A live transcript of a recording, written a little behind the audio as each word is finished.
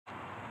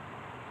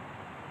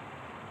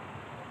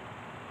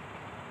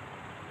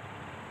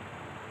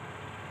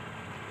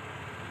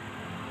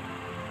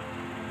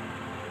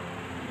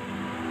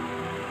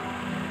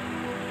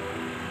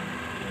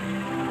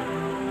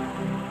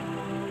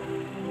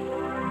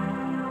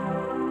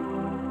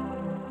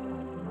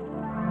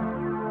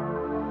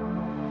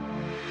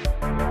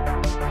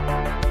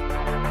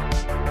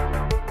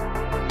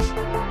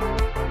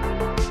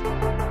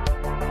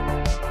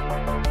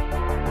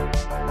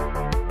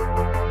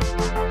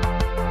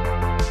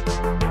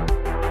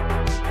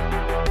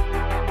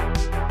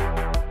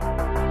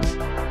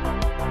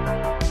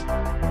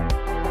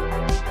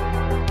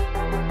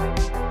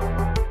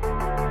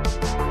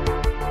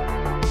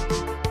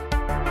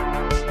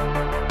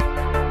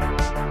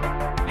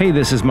Hey,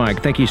 this is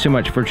Mike. Thank you so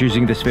much for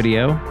choosing this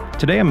video.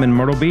 Today I'm in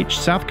Myrtle Beach,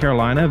 South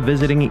Carolina,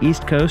 visiting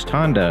East Coast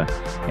Honda,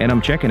 and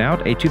I'm checking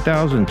out a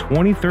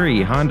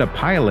 2023 Honda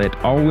Pilot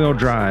all-wheel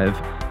drive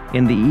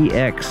in the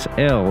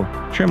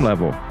EXL trim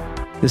level.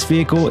 This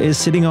vehicle is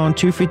sitting on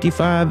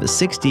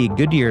 255/60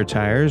 Goodyear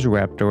tires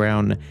wrapped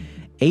around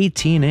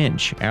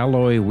 18-inch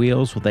alloy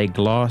wheels with a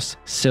gloss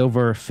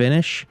silver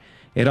finish.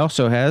 It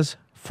also has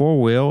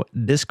four-wheel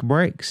disc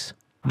brakes.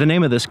 The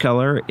name of this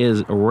color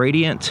is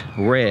Radiant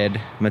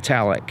Red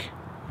Metallic,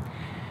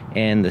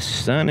 and the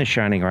sun is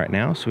shining right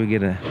now, so we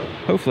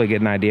hopefully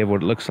get an idea of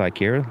what it looks like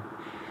here.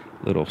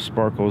 Little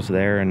sparkles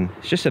there, and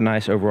it's just a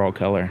nice overall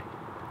color.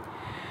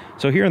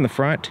 So here in the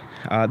front,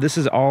 this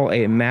is all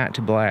a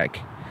matte black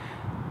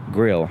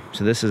grille.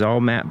 So this is all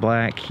matte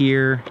black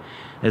here,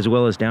 as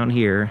well as down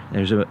here.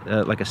 There's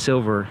like a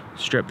silver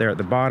strip there at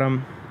the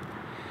bottom.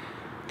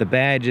 The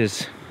badge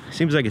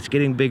seems like it's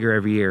getting bigger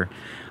every year,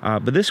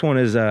 but this one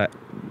is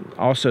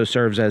also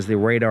serves as the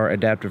radar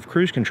adaptive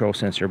cruise control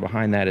sensor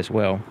behind that as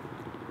well.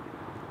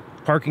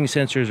 Parking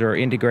sensors are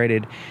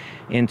integrated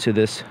into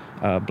this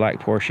black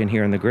portion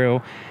here in the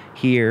grille,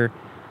 here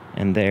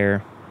and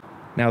there.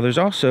 Now there's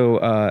also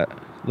a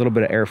little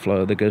bit of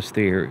airflow that goes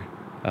through,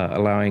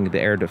 allowing the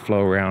air to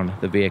flow around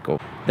the vehicle.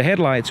 The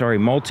headlights are a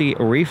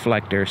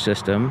multi-reflector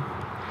system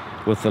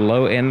with the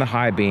low and the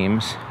high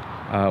beams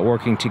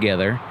working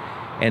together.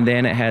 And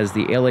then it has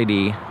the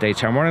LED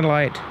daytime running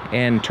light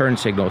and turn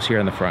signals here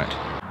in the front.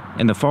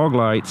 And the fog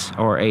lights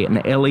are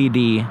an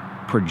LED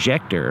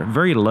projector,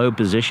 very low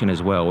position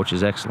as well, which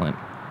is excellent.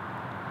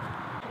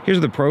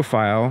 Here's the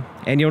profile,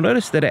 and you'll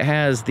notice that it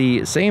has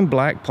the same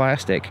black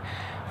plastic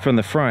from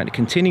the front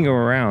continuing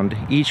around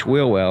each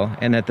wheel well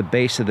and at the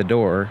base of the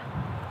door,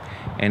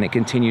 and it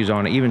continues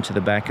on even to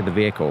the back of the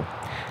vehicle.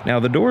 Now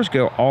the doors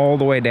go all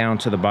the way down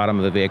to the bottom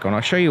of the vehicle, and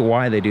I'll show you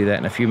why they do that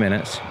in a few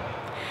minutes.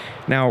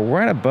 Now,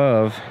 right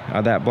above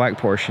that black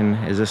portion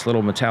is this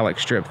little metallic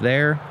strip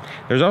there.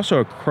 There's also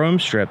a chrome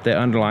strip that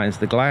underlines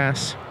the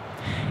glass.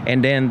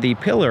 And then the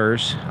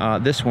pillars,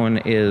 this one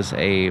is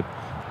a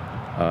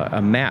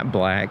matte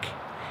black.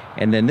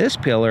 And then this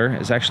pillar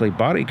is actually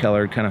body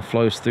colored, kind of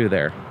flows through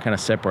there, kind of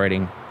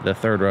separating the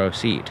third row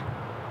seat.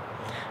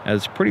 Now,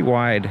 it's a pretty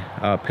wide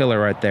pillar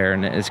right there,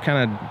 and it's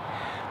kind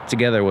of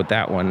together with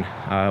that one.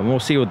 We'll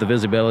see what the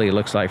visibility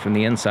looks like from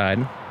the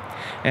inside.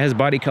 It has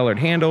body colored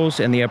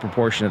handles and the upper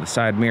portion of the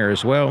side mirror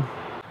as well.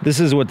 This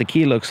is what the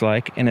key looks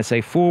like, and it's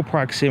a full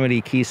proximity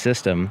key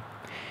system.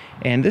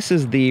 And this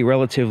is the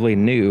relatively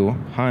new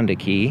Honda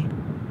key.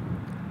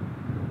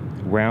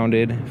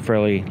 Rounded,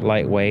 fairly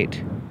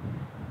lightweight.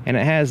 And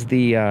it has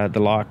the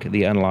lock,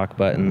 the unlock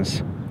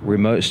buttons,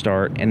 remote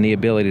start, and the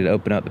ability to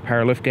open up the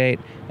power lift gate,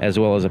 as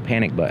well as a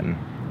panic button.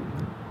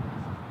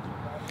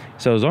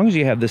 So as long as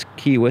you have this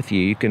key with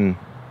you, you can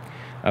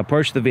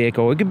approach the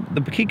vehicle.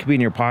 The key could be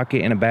in your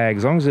pocket, in a bag,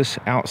 as long as it's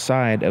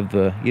outside of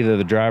either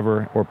the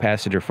driver or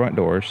passenger front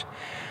doors.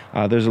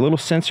 There's a little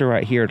sensor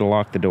right here to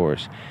lock the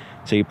doors.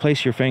 So you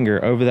place your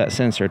finger over that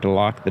sensor to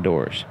lock the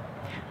doors.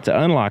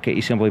 To unlock it,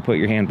 you simply put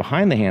your hand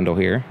behind the handle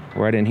here,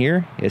 right in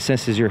here. It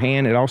senses your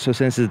hand. It also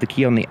senses the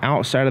key on the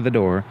outside of the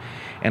door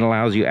and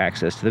allows you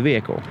access to the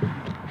vehicle.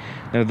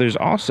 Now there's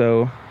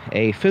also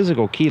a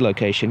physical key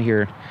location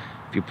here.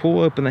 If you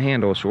pull open the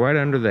handle, it's right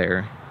under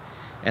there.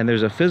 And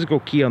there's a physical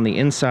key on the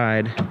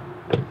inside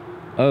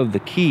of the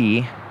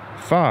key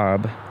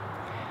fob.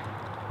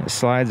 It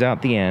slides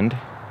out the end,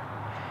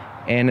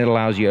 and it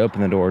allows you to open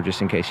the door just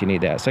in case you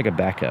need that. It's like a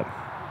backup.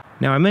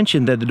 Now I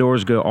mentioned that the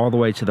doors go all the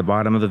way to the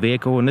bottom of the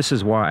vehicle, and this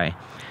is why.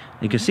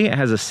 You can see it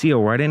has a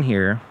seal right in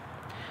here,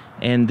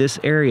 and this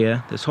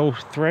area, this whole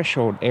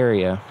threshold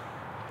area,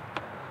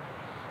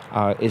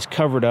 is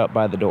covered up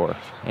by the door,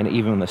 and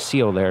even the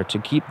seal there to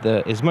keep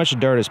as much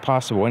dirt as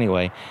possible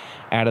anyway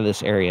out of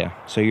this area,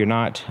 so you're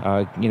not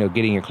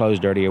getting your clothes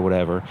dirty or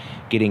whatever,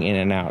 getting in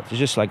and out. It's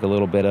just like a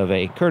little bit of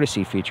a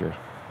courtesy feature.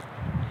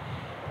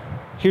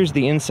 Here's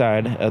the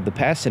inside of the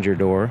passenger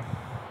door.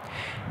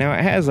 Now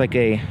it has like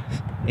a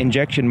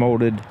injection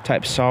molded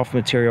type soft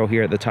material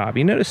here at the top.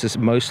 You notice it's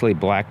mostly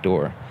black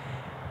door.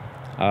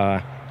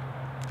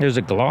 There's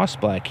a gloss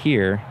black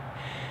here,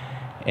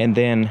 and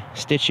then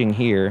stitching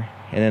here,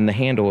 and then the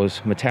handle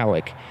is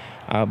metallic,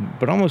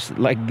 but almost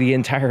like the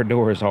entire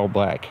door is all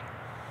black.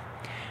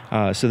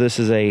 So this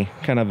is a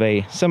kind of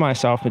a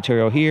semi-soft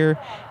material here.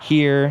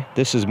 Here,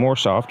 this is more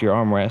soft, your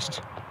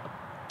armrest.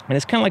 And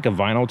it's kind of like a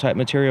vinyl type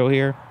material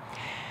here.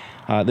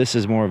 This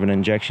is more of an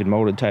injection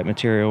molded type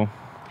material.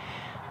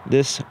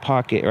 This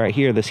pocket right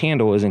here, this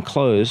handle is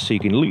enclosed, so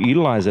you can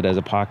utilize it as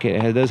a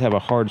pocket. It does have a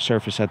hard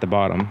surface at the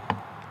bottom.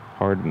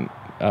 Hard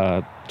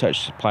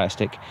touch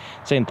plastic.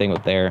 Same thing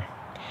with there.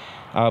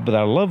 But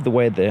I love the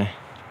way the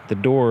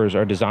doors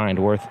are designed,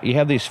 where you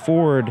have these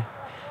forward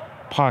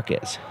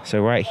pockets,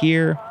 so right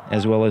here,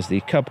 as well as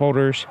the cup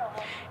holders,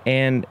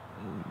 and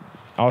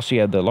also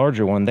you have the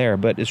larger one there,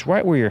 but it's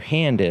right where your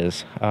hand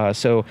is.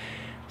 So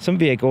some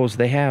vehicles,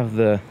 they have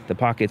the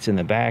pockets in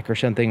the back or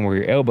something where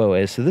your elbow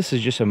is, so this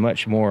is just a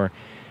much more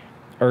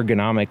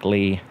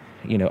ergonomically,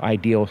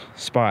 ideal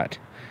spot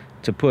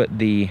to put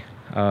the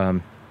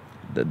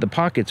the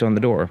pockets on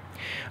the door.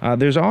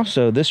 There's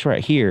also this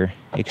right here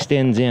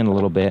extends in a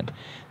little bit,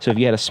 so if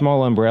you had a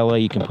small umbrella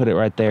you can put it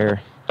right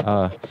there.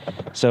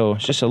 So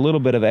it's just a little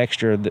bit of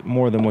extra,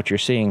 more than what you're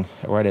seeing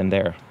right in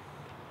there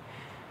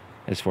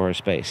as far as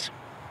space.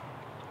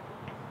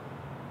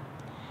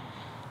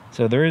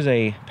 So there is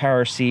a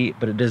power seat,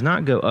 but it does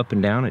not go up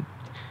and down. You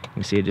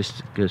can see it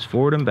just goes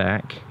forward and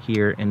back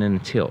here and then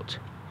tilt.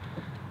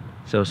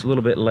 So it's a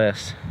little bit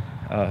less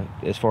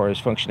as far as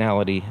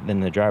functionality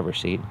than the driver's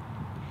seat.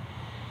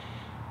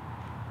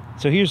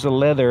 So here's the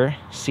leather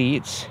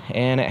seats,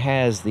 and it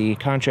has the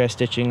contrast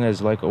stitching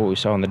as like what we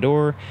saw on the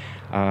door.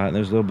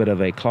 There's a little bit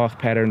of a cloth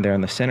pattern there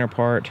in the center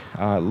part.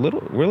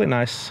 Really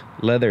nice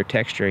leather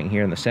texturing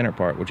here in the center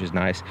part, which is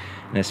nice,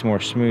 and it's more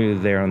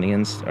smooth there on the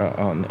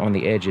on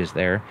the edges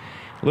there.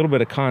 A little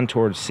bit of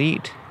contoured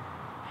seat,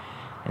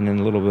 and then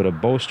a little bit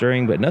of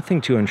bolstering, but nothing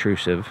too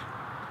intrusive.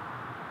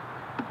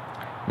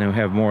 And then we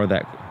have more of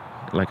that,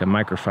 like a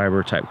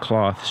microfiber type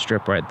cloth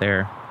strip right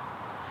there.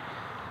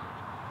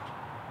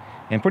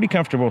 And pretty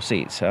comfortable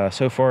seats.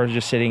 So far,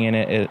 just sitting in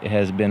it, it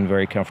has been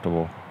very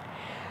comfortable.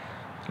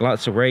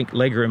 Lots of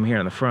leg room here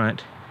in the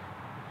front.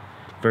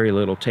 Very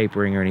little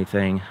tapering or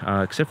anything,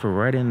 except for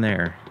right in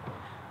there.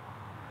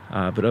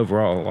 But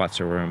overall, lots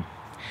of room.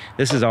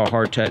 This is all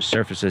hard touch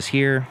surfaces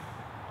here.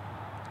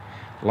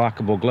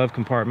 Lockable glove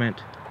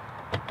compartment.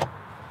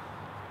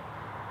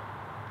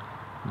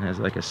 It has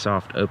like a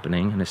soft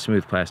opening and a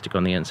smooth plastic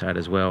on the inside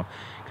as well.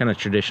 Kind of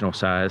traditional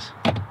size.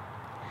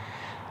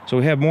 So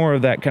we have more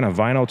of that kind of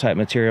vinyl type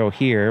material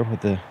here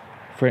with the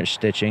French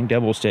stitching,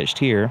 double stitched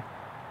here.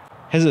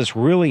 Has this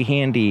really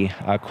handy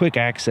quick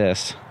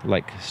access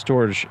like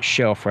storage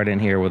shelf right in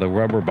here with a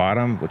rubber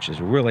bottom, which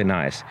is really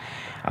nice.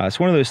 It's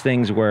one of those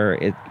things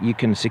where you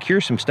can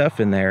secure some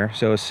stuff in there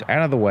so it's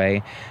out of the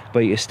way,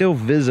 but it's still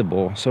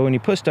visible. So when you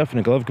put stuff in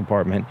a glove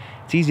compartment,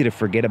 it's easy to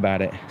forget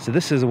about it. So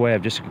this is a way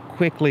of just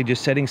quickly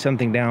just setting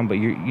something down, but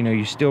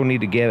you still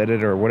need to get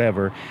it or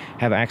whatever,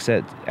 have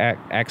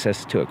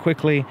access to it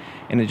quickly,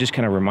 and it just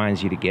kind of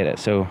reminds you to get it.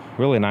 So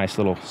really nice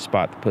little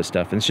spot to put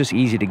stuff, and it's just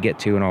easy to get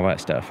to and all that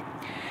stuff.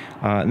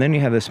 And then you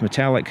have this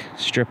metallic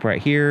strip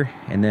right here,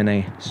 and then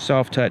a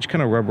soft touch,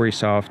 kind of rubbery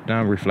soft,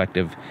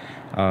 non-reflective,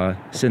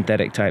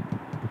 synthetic type,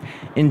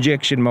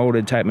 injection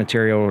molded type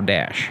material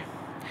dash.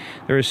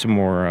 There is some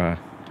more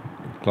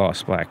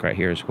gloss black right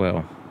here as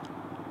well.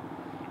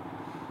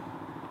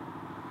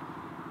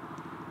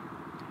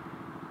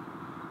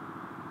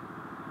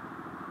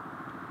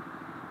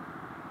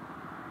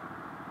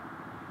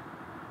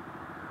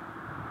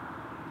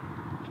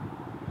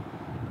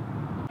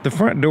 The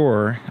front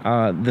door,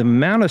 the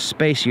amount of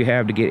space you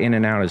have to get in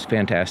and out is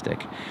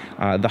fantastic.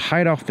 The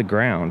height off the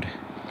ground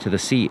to the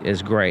seat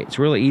is great. It's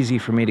really easy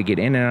for me to get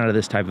in and out of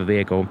this type of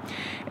vehicle.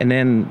 And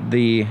then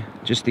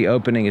just the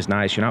opening is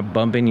nice. You're not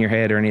bumping your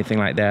head or anything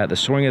like that. The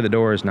swing of the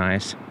door is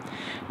nice.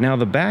 Now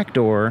the back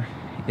door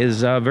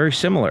is very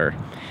similar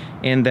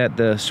in that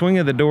the swing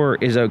of the door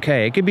is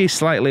okay. It could be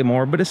slightly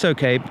more, but it's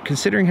okay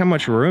considering how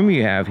much room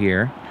you have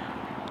here.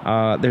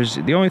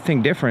 The only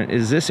thing different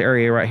is this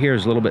area right here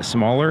is a little bit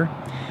smaller,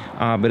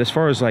 but as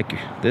far as like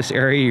this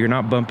area, you're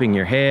not bumping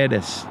your head.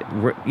 It's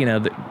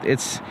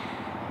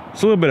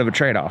a little bit of a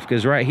trade-off,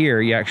 because right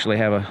here you actually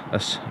have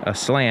a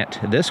slant.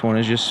 This one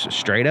is just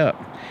straight up.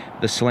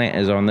 The slant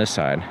is on this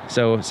side,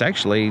 so it's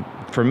actually,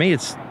 for me,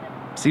 it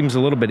seems a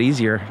little bit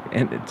easier,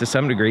 and to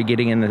some degree,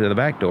 getting into the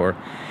back door.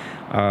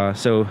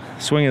 So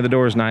swing of the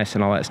door is nice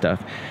and all that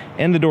stuff,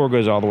 and the door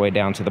goes all the way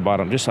down to the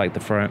bottom, just like the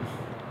front.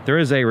 There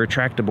is a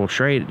retractable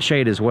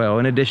shade as well,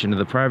 in addition to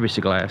the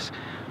privacy glass.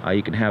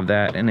 You can have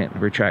that, and it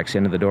retracts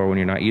into the door when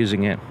you're not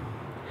using it.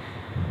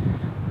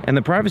 And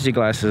the privacy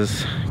glass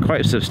is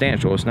quite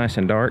substantial. It's nice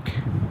and dark.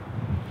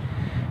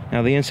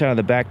 Now the inside of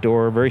the back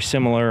door, very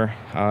similar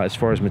as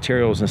far as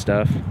materials and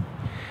stuff.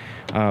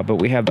 But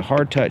we have the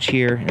hard touch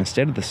here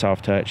instead of the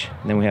soft touch.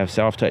 And then we have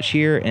soft touch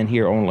here and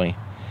here only.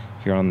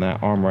 Here on the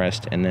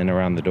armrest and then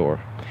around the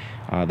door.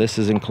 This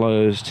is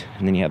enclosed,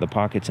 and then you have the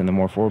pockets in the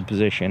more forward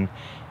position,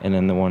 and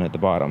then the one at the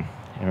bottom.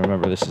 And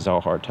remember, this is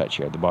all hard touch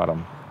here at the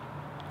bottom.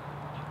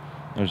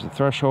 There's the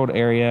threshold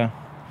area.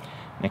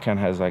 It kind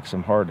of has like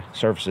some hard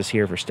surfaces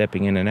here for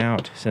stepping in and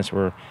out, since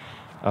we're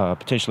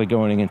potentially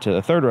going into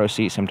the third row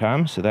seat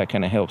sometimes, so that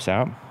kind of helps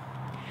out.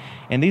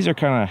 And these are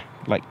kind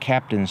of like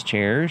captain's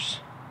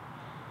chairs,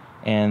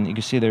 and you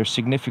can see there's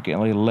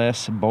significantly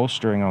less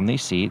bolstering on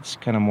these seats,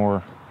 kind of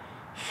more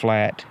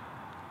flat,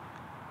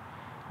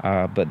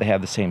 but they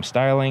have the same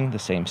styling, the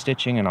same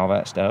stitching, and all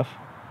that stuff.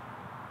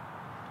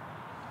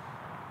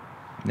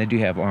 They do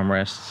have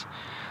armrests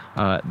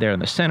there in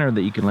the center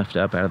that you can lift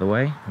up out of the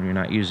way when you're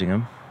not using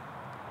them.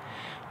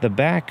 The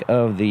back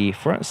of the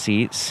front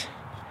seats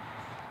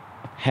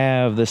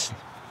have this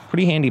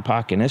pretty handy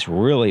pocket, and it's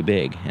really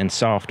big and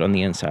soft on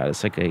the inside.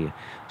 It's like a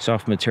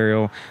soft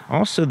material.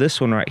 Also, this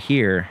one right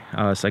here,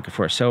 it's like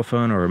for a cell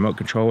phone or remote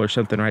control or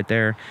something right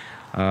there,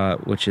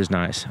 which is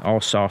nice. All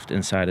soft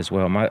inside as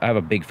well. I have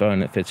a big phone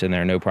that fits in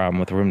there, no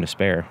problem, with room to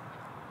spare.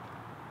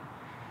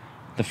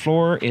 The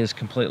floor is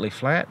completely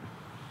flat.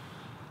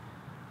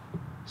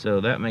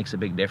 So that makes a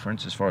big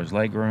difference as far as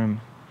leg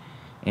room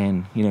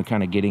and, you know,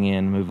 kind of getting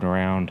in, moving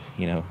around,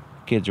 you know,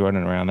 kids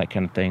running around, that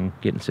kind of thing,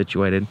 getting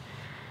situated.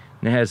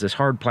 And it has this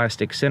hard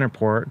plastic center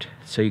port,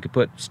 so you could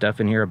put stuff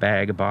in here, a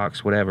bag, a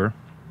box, whatever.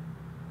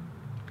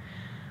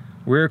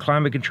 Rear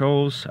climate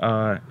controls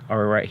are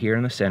right here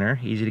in the center,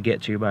 easy to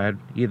get to by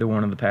either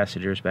one of the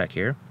passengers back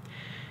here.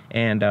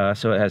 And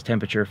so it has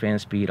temperature, fan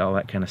speed, all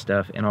that kind of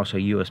stuff, and also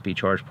USB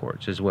charge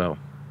ports as well.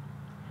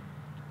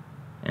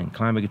 And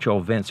climate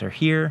control vents are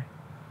here.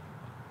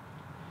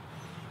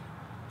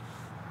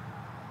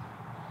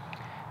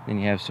 Then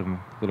you have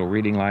some little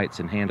reading lights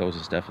and handles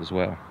and stuff as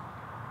well.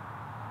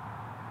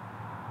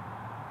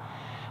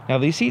 Now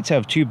these seats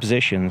have two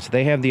positions.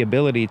 They have the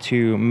ability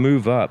to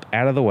move up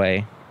out of the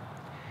way.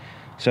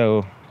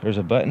 So there's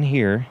a button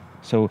here.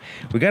 So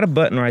we got a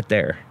button right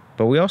there,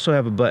 but we also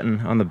have a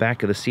button on the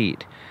back of the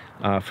seat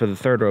for the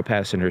third row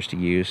passengers to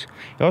use.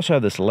 You also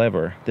have this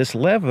lever. This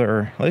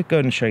lever, let's go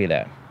ahead and show you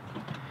that.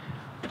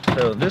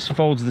 So this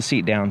folds the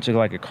seat down to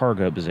like a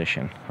cargo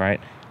position,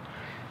 right?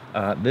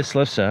 This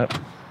lifts up,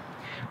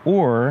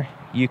 or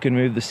you can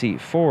move the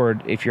seat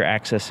forward if you're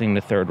accessing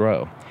the third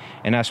row.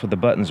 And that's what the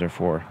buttons are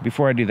for.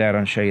 Before I do that,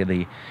 I'll show you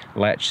the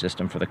latch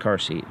system for the car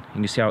seat. You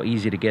can see how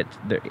easy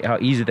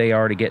they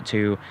are to get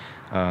to.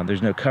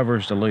 There's no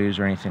covers to lose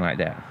or anything like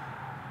that.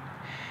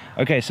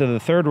 Okay, so the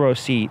third row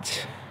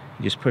seats,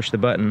 you just push the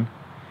button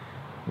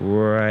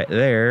right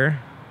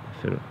there.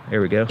 So,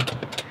 there we go.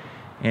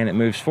 And it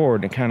moves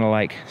forward and kind of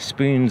like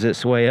spoons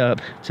its way up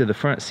to the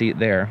front seat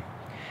there.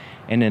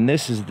 And then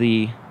this is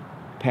the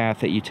path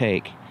that you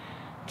take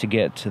to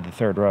get to the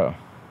third row.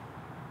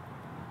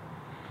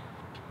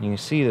 You can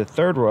see the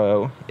third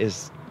row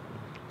is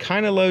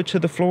kind of low to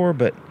the floor,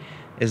 but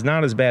is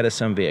not as bad as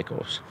some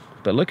vehicles.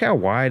 But look how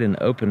wide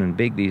and open and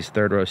big these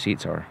third row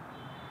seats are.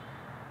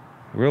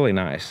 Really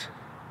nice.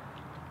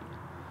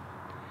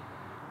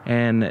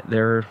 And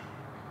they're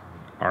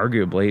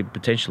arguably,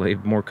 potentially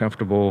more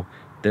comfortable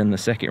than the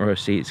second row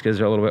seats because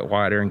they're a little bit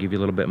wider and give you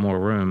a little bit more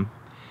room.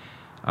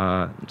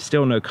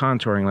 Still no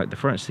contouring like the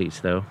front seats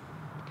though.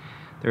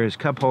 There is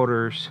cup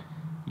holders,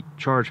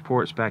 charge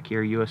ports back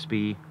here,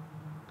 USB.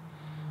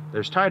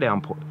 There's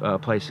tie-down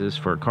places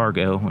for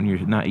cargo when you're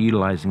not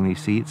utilizing these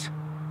seats.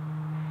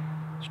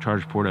 There's a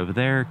charge port over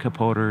there, cup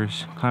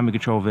holders, climate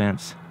control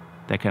vents,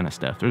 that kind of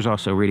stuff. There's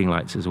also reading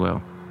lights as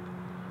well.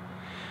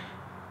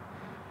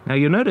 Now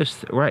you'll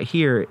notice right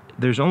here,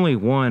 there's only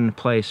one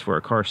place for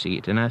a car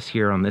seat, and that's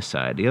here on this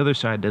side. The other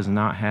side does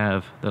not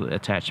have the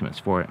attachments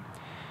for it.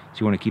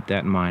 So you want to keep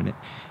that in mind.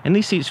 And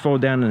these seats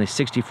fold down in a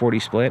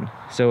 60-40 split,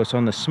 so it's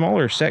on the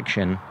smaller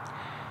section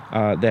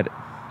that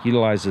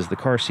utilizes the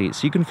car seat.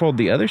 So you can fold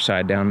the other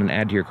side down and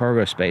add to your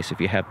cargo space if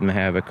you happen to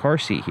have a car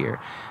seat here,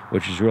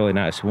 which is really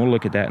nice. We'll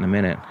look at that in a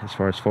minute as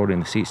far as folding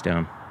the seats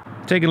down.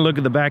 Taking a look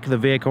at the back of the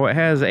vehicle, it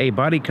has a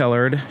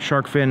body-colored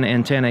shark fin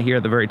antenna here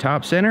at the very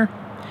top center.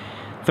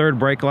 Third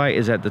brake light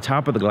is at the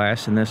top of the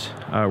glass in this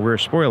rear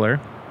spoiler.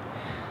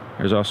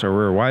 There's also a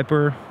rear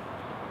wiper.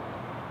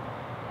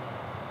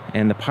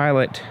 And the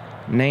pilot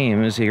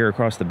name is here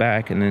across the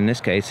back, and in this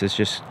case it's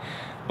just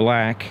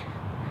black,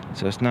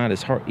 so it's not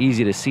as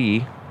easy to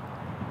see.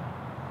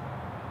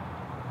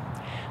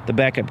 The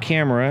backup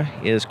camera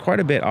is quite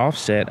a bit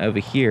offset over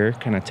here,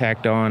 kind of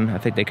tacked on. I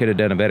think they could have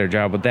done a better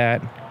job with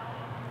that.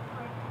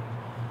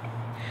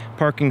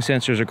 Parking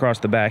sensors across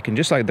the back, and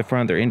just like the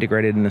front, they're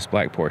integrated in this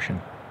black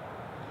portion.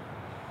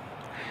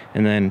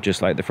 And then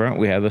just like the front,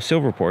 we have a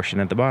silver portion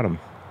at the bottom.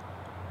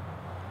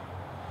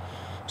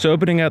 So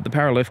opening up the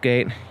power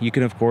liftgate, you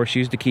can of course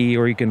use the key,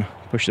 or you can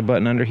push the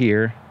button under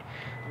here.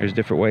 There's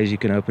different ways you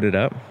can open it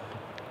up.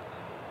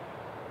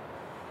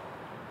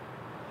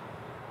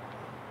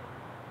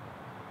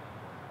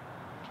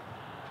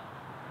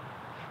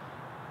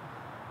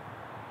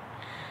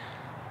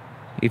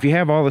 If you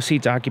have all the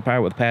seats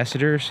occupied with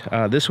passengers,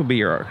 this will be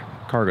your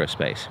cargo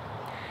space.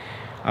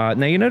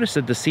 Now you notice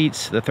that the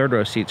seats, the third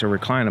row seats, are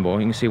reclinable.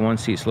 You can see one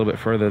seat's a little bit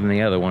further than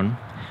the other one.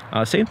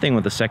 Same thing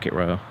with the second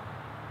row.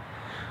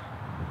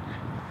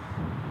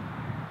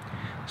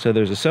 So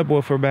there's a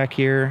subwoofer back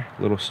here,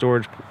 little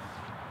storage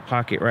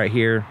pocket right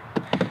here.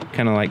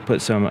 Kind of like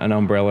put an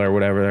umbrella or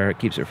whatever there. It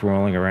keeps it from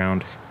rolling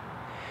around.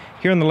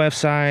 Here on the left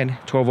side,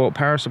 12-volt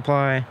power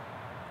supply.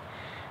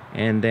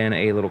 And then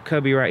a little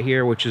cubby right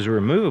here, which is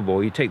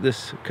removable. You take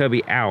this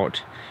cubby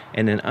out,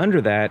 and then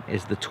under that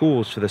is the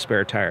tools for the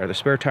spare tire. The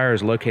spare tire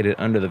is located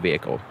under the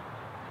vehicle.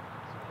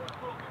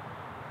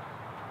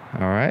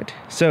 All right,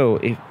 so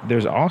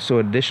there's also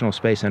additional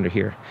space under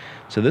here.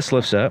 So this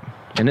lifts up,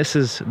 and this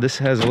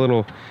has a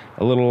little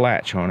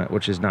latch on it,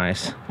 which is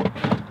nice.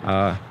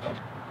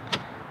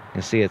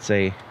 You see it's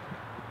a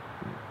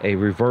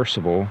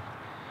reversible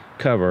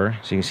cover,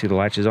 so you can see the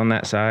latches on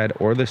that side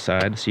or this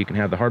side, so you can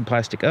have the hard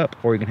plastic up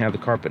or you can have the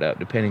carpet up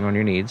depending on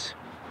your needs.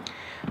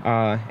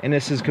 And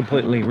this is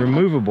completely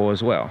removable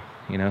as well.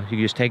 You know, you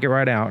just take it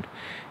right out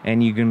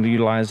and you can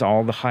utilize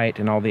all the height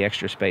and all the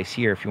extra space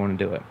here if you want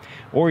to do it.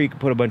 Or you can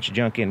put a bunch of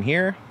junk in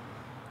here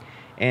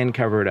and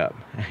cover it up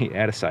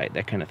out of sight,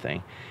 that kind of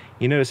thing.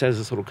 You notice it has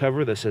this little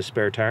cover that says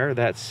spare tire.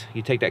 That's,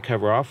 you take that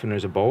cover off and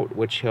there's a bolt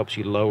which helps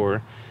you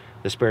lower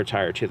the spare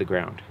tire to the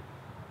ground.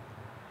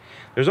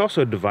 There's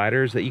also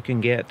dividers that you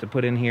can get to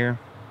put in here.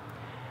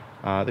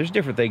 There's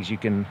different things you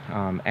can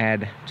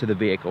add to the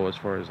vehicle as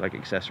far as like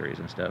accessories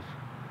and stuff.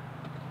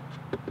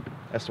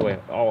 That's the way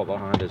all the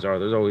Hondas are.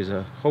 There's always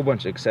a whole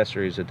bunch of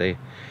accessories that they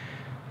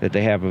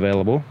have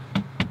available.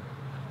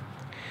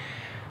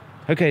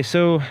 Okay,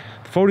 so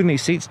folding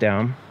these seats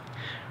down,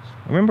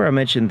 remember I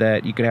mentioned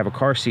that you could have a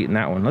car seat in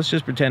that one. Let's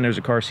just pretend there's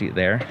a car seat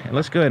there, and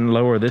let's go ahead and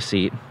lower this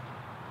seat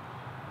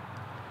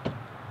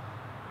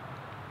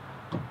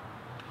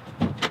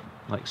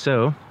like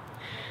so.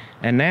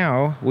 And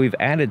now we've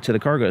added to the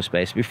cargo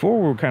space. Before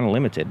we were kind of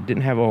limited,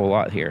 didn't have a whole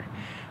lot here.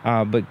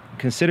 But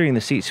considering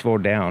the seats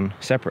fold down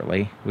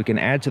separately, we can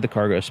add to the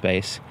cargo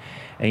space.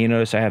 And you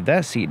notice I have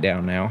that seat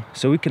down now,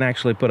 so we can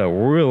actually put a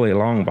really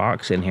long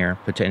box in here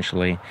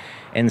potentially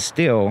and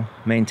still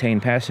maintain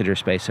passenger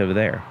space over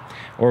there.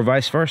 Or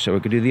vice versa, we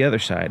could do the other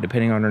side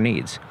depending on our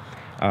needs.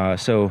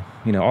 So,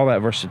 you know, all that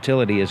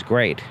versatility is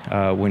great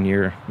when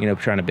you're, you know,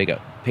 trying to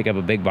pick up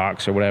a big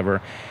box or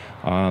whatever,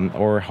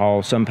 or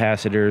haul some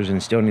passengers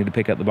and still need to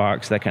pick up the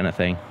box, that kind of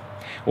thing.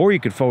 Or you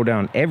could fold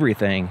down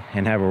everything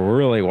and have a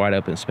really wide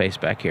open space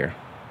back here.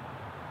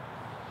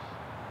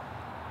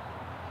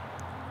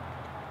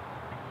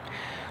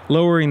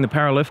 Lowering the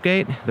power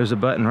liftgate, there's a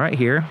button right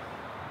here,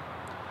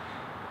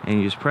 and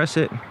you just press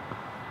it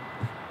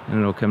and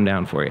it'll come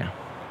down for you.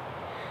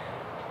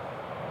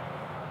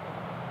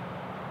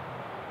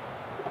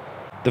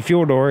 The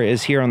fuel door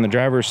is here on the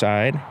driver's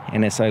side,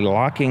 and it's a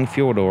locking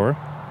fuel door,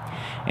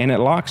 and it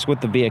locks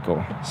with the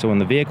vehicle. So when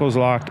the vehicle's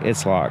locked,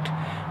 it's locked.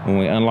 When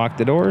we unlock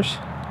the doors,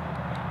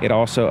 it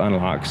also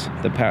unlocks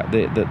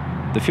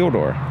the fuel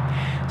door.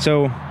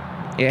 So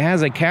it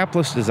has a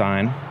capless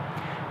design,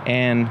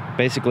 and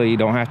basically you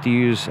don't have to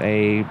use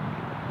you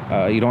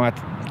don't have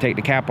to take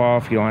the cap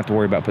off. You don't have to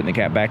worry about putting the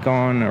cap back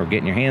on or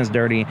getting your hands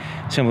dirty.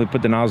 Simply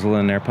put the nozzle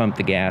in there, pump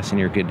the gas, and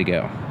you're good to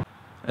go.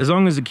 As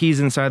long as the key's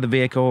inside the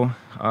vehicle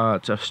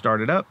to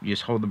start it up, you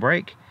just hold the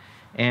brake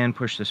and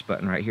push this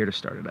button right here to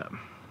start it up.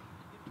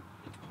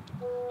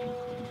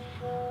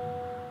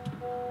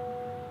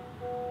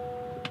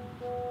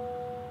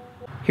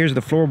 Here's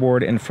the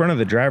floorboard in front of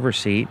the driver's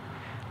seat.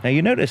 Now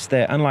you notice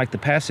that unlike the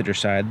passenger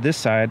side, this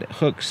side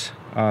hooks,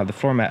 the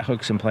floor mat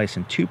hooks in place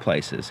in two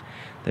places.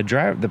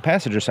 The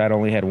passenger side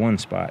only had one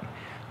spot.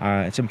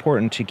 It's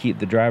important to keep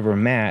the driver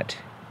mat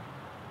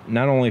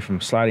not only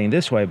from sliding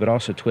this way, but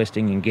also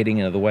twisting and getting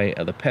into the way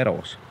of the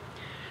pedals.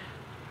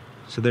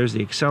 So there's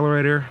the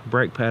accelerator,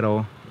 brake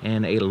pedal,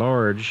 and a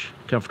large,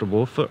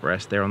 comfortable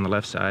footrest there on the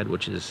left side,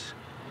 which is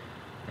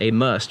a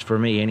must for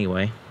me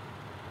anyway.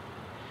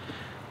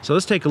 So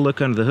let's take a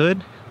look under the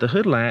hood. The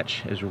hood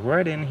latch is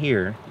right in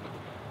here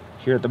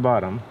at the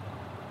bottom.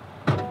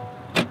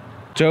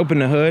 To open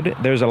the hood,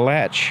 there's a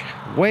latch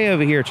way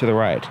over here to the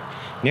right.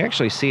 You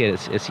actually see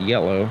it, it's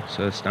yellow,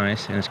 so it's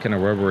nice, and it's kind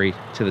of rubbery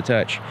to the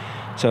touch.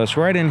 So it's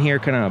right in here,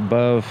 kind of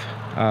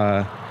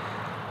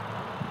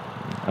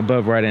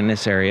above right in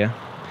this area.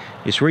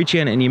 Just reach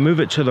in and you move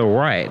it to the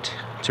right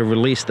to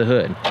release the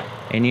hood.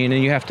 And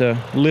you have to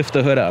lift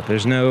the hood up.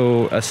 There's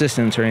no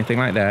assistance or anything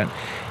like that.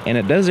 And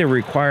it doesn't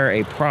require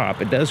a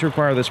prop. It does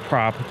require this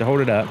prop to hold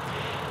it up.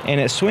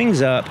 And it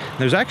swings up.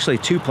 There's actually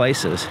two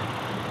places.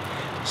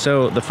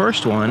 So the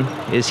first one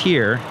is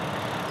here,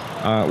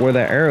 where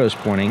that arrow is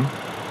pointing.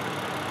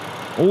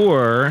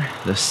 Or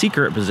the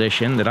secret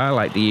position that I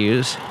like to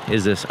use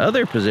is this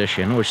other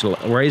position, which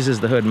raises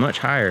the hood much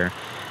higher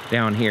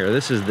down here.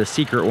 This is the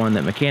secret one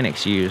that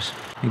mechanics use.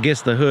 It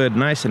gets the hood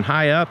nice and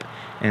high up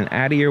and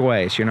out of your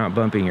way, so you're not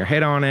bumping your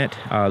head on it.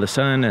 The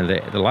sun and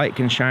the light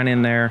can shine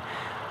in there.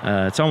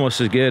 It's almost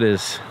as good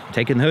as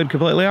taking the hood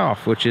completely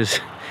off, which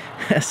is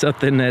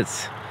something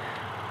that's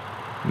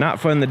not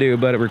fun to do,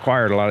 but it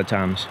required a lot of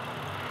times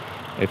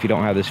if you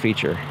don't have this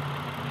feature.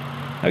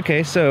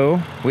 Okay,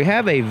 so we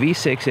have a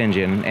V6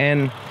 engine,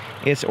 and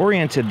it's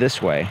oriented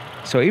this way.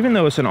 So even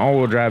though it's an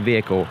all-wheel drive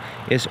vehicle,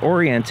 it's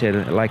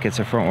oriented like it's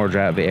a front-wheel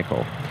drive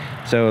vehicle.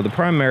 So the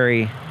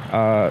primary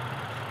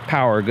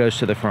power goes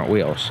to the front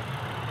wheels.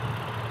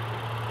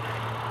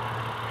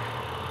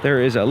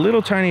 There is a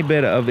little tiny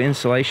bit of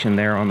insulation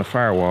there on the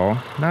firewall.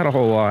 Not a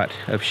whole lot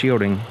of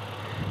shielding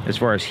as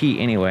far as heat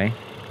anyway,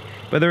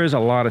 but there is a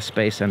lot of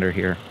space under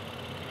here.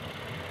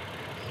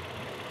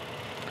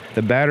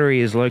 The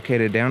battery is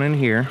located down in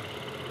here.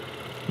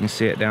 You can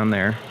see it down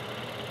there.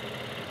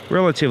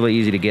 Relatively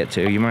easy to get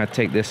to. You might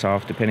take this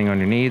off depending on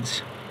your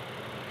needs.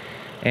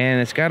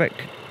 And it's got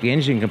the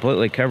engine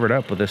completely covered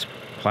up with this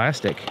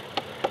plastic,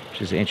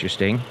 which is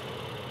interesting.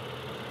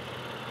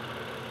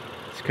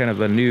 It's kind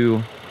of a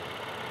new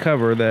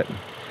cover that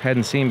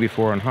hadn't seen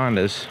before on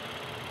Hondas.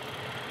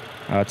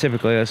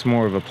 Typically that's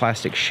more of a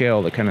plastic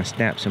shell that kind of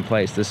snaps in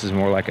place. This is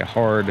more like a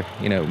hard,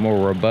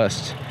 more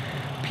robust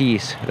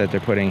piece that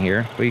they're putting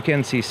here. But you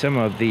can see some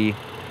of the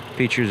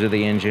features of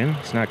the engine.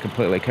 It's not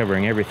completely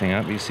covering everything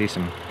up. You see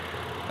some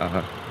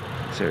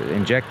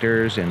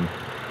injectors and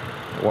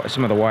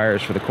some of the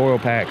wires for the coil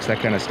packs, that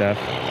kind of stuff.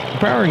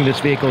 Powering this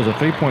vehicle is a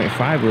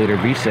 3.5 liter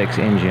V6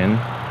 engine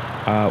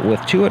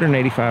with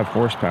 285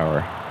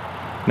 horsepower.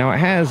 Now it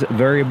has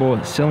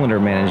variable cylinder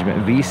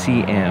management,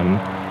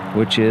 VCM,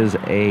 which is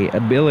a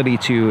ability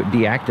to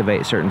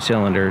deactivate certain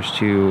cylinders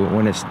to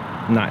when it's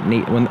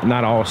when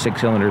not all 6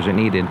 cylinders are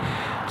needed,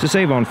 to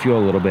save on fuel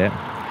a little bit.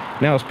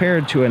 Now it's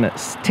paired to a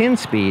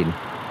 10-speed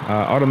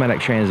automatic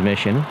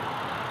transmission,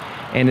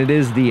 and it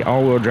is the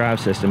all-wheel drive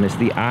system. It's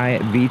the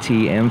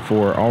IVT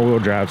M4 all-wheel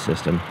drive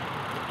system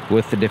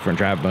with the different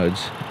drive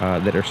modes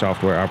that are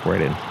software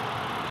operated.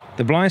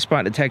 The blind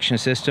spot detection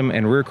system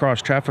and rear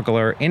cross traffic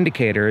alert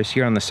indicator is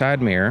here on the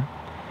side mirror,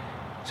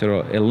 so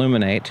it'll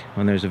illuminate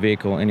when there's a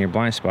vehicle in your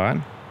blind spot.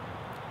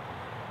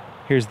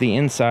 Here's the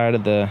inside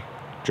of the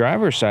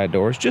driver's side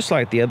doors, just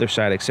like the other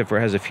side, except for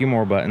it has a few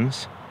more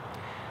buttons.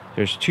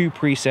 There's 2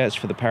 presets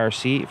for the power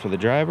seat for the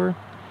driver.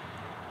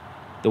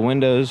 The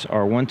windows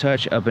are one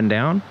touch up and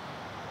down,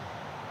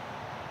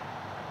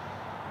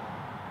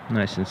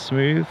 nice and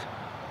smooth.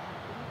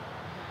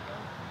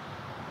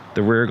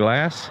 The rear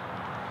glass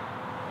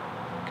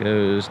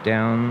goes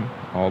down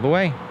all the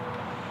way,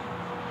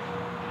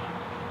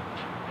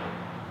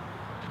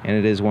 and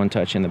it is one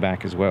touch in the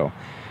back as well.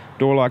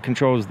 Door lock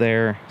controls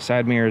there,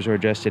 side mirrors are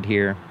adjusted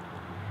here,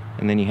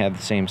 and then you have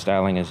the same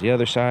styling as the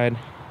other side.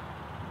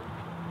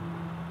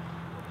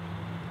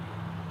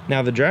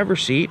 Now the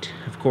driver's seat,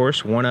 of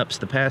course, one-ups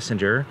the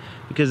passenger,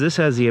 because this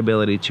has the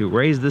ability to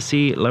raise the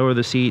seat, lower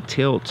the seat,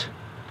 tilt,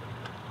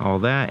 all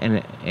that, and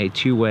a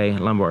 2-way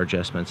lumbar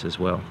adjustments as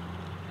well.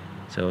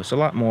 So it's a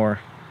lot more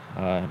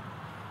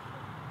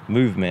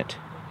movement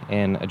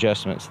and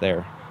adjustments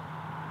there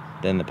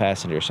than the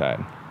passenger side.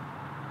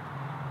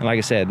 And like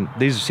I said,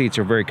 these seats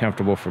are very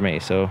comfortable for me,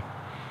 so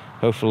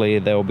hopefully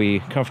they'll be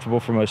comfortable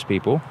for most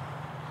people.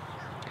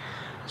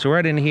 So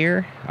right in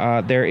here,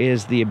 there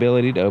is the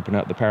ability to open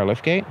up the power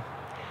liftgate,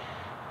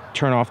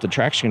 turn off the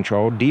traction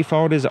control.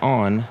 Default is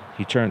on.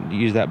 You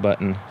use that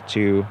button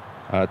to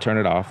turn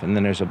it off, and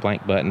then there's a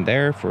blank button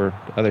there for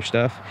other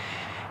stuff.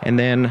 And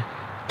then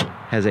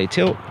has a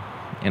tilt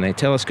and a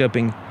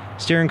telescoping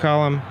steering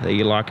column that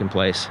you lock in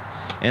place.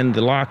 And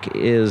the lock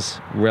is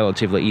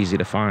relatively easy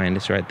to find.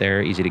 It's right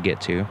there, easy to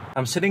get to.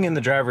 I'm sitting in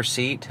the driver's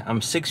seat.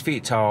 I'm 6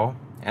 feet tall,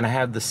 and I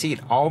have the seat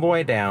all the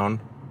way down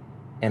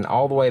and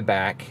all the way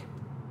back,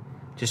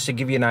 just to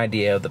give you an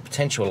idea of the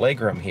potential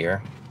legroom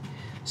here.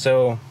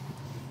 So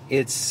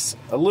it's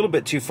a little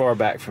bit too far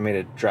back for me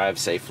to drive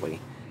safely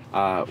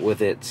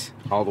with it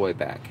all the way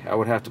back. I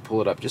would have to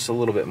pull it up just a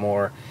little bit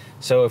more.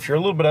 So if you're a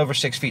little bit over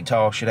 6 feet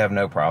tall, should have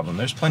no problem.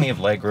 There's plenty of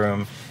leg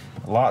room,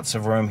 lots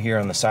of room here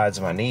on the sides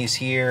of my knees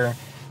here.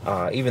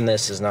 Even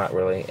this is not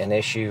really an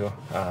issue.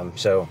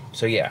 So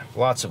yeah,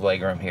 lots of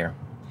leg room here.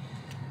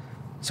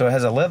 So it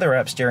has a leather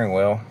wrap steering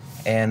wheel,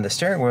 and the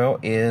steering wheel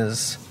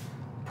is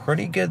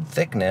pretty good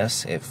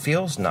thickness. It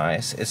feels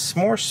nice. It's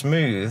more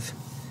smooth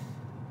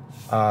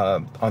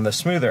on the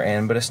smoother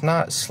end, but it's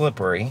not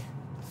slippery.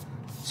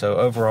 So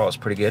overall it's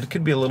pretty good. It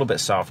could be a little bit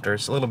softer.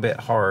 It's a little bit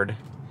hard,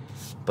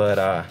 but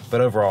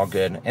overall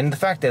good. And the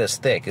fact that it's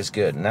thick is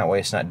good, and that way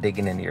it's not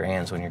digging into your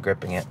hands when you're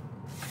gripping it.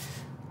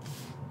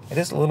 It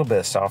is a little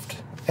bit soft.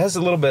 It has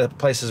a little bit of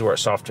places where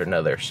it's softer than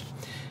others.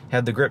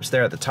 Have the grips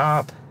there at the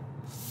top,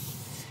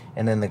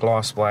 and then the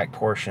gloss black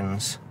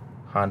portions,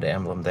 Honda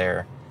emblem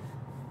there,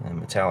 and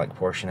metallic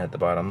portion at the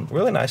bottom.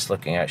 Really nice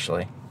looking,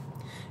 actually.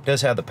 It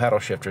does have the paddle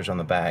shifters on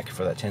the back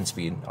for that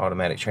 10-speed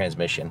automatic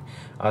transmission.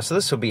 So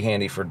this will be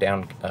handy for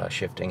down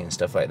shifting and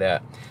stuff like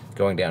that.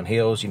 Going down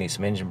hills, you need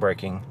some engine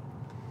braking.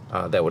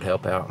 That would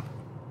help out.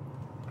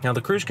 Now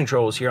the cruise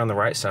control is here on the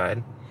right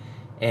side,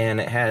 and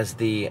it has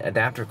the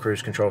adaptive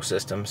cruise control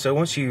system. So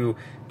once you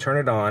turn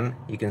it on,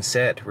 you can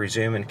set,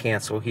 resume, and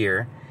cancel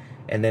here.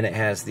 And then it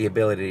has the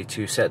ability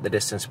to set the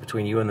distance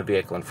between you and the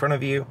vehicle in front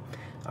of you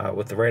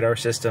with the radar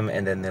system,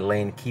 and then the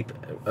lane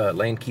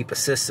keep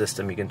assist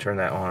system. You can turn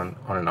that on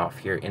and off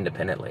here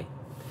independently.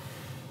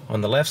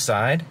 On the left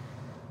side,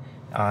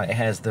 it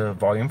has the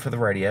volume for the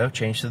radio,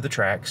 change to the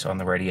tracks on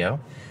the radio,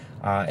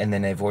 and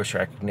then a voice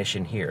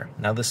recognition here.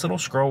 Now this little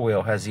scroll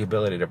wheel has the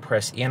ability to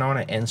press in on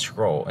it and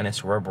scroll, and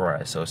it's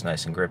rubberized, so it's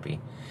nice and grippy.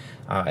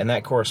 And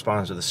that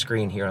corresponds with the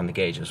screen here on the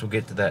gauges. We'll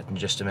get to that in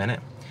just a minute.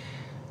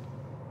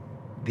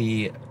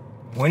 The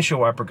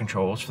windshield wiper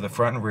controls for the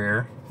front and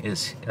rear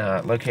is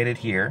located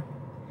here,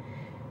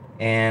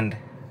 and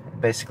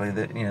basically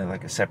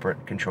like a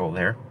separate control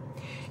there.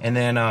 And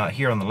then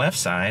here on the left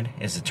side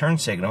is the turn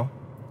signal,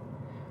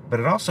 but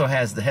it also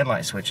has the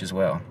headlight switch as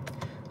well.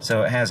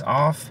 So it has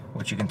off,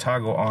 which you can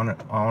toggle on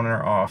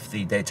or off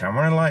the daytime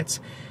running lights,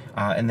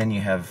 and then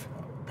you have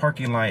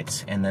parking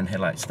lights and then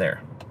headlights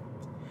there.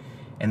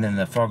 And then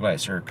the fog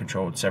lights are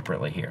controlled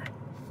separately here.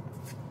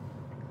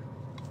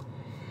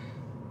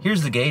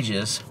 Here's the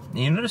gauges.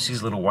 You notice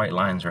these little white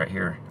lines right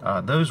here.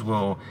 Those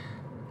will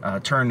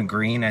turn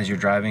green as you're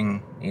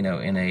driving,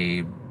 in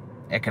a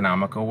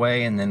economical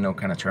way, and then they'll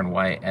kind of turn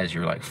white as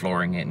you're like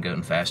flooring it and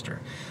going faster.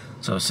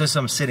 So since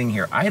I'm sitting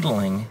here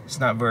idling, it's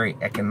not very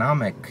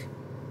economic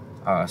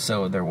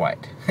so they're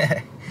white.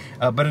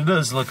 But it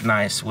does look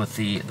nice with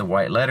the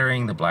white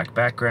lettering, the black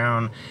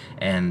background,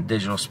 and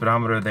digital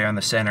speedometer there in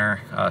the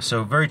center.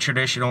 So very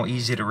traditional,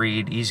 easy to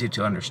read, easy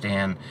to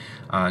understand.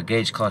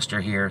 Gauge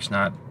cluster here. It's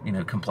not, you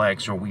know,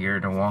 complex or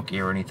weird or wonky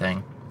or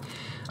anything.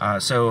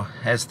 So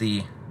has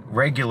the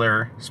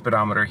regular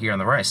speedometer here on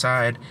the right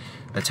side,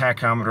 the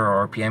tachometer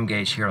or RPM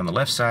gauge here on the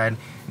left side.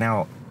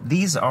 Now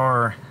these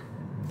are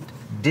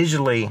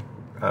digitally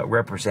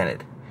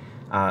represented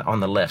on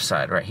the left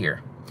side right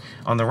here.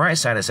 On the right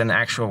side, it's an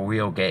actual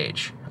real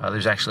gauge.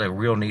 There's actually a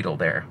real needle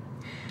there.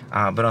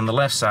 But on the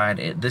left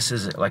side, this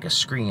is like a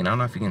screen. I don't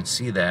know if you can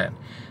see that,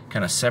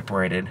 kind of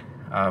separated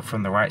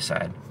from the right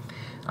side.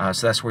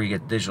 So that's where you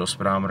get the digital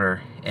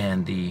speedometer,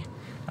 and the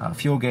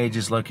fuel gauge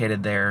is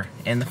located there.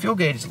 And the fuel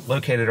gauge is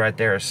located right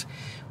there.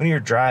 When you're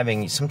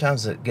driving,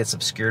 sometimes it gets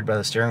obscured by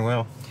the steering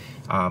wheel.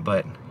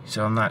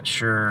 So I'm not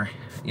sure,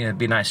 you know, it'd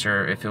be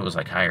nicer if it was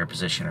like higher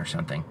position or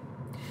something.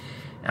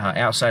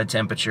 Outside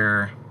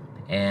temperature,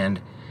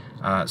 and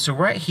so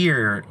right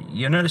here,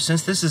 you'll notice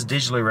since this is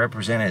digitally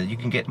represented, you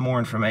can get more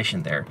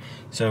information there.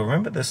 So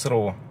remember this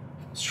little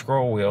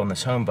scroll wheel and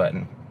this home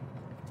button.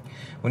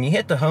 When you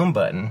hit the home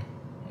button,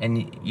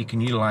 and you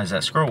can utilize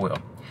that scroll wheel.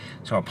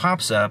 So it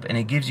pops up and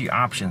it gives you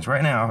options.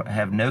 Right now I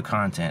have no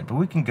content, but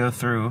we can go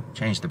through,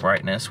 change the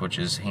brightness, which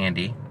is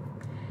handy.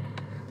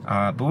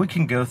 But we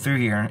can go through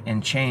here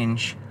and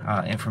change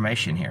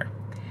information here.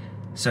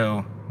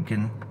 So we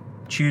can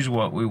choose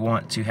what we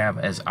want to have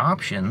as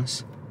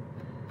options.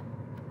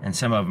 And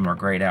some of them are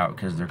grayed out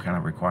because they're kind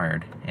of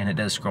required, and it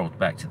does scroll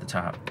back to the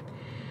top.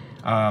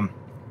 But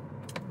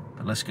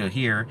let's go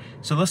here.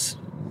 So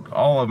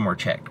all of them are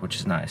checked, which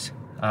is nice.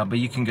 But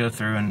you can go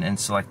through and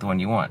select the one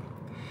you want.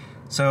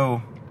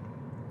 So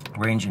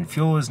range and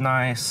fuel is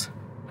nice.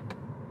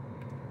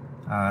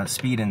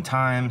 Speed and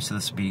time, so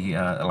this would be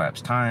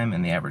elapsed time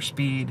and the average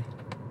speed.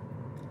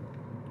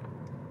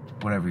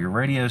 Whatever your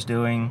radio's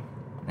doing.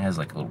 It has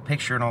like a little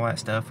picture and all that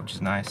stuff, which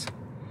is nice.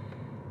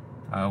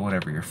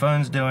 Whatever your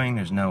phone's doing,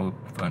 there's no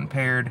phone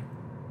paired.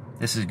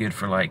 This is good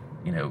for, like,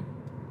 you know,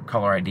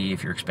 caller ID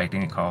if you're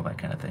expecting a call, that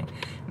kind of thing.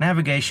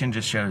 Navigation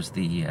just shows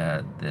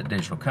the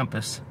digital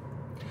compass.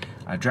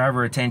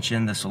 Driver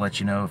attention, this will let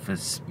you know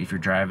if you're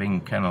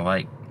driving kind of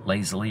like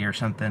lazily or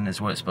something, is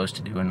what it's supposed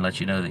to do, and let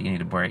you know that you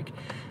need a break.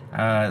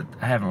 I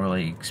haven't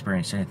really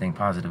experienced anything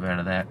positive out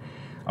of that.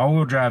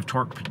 All-wheel drive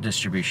torque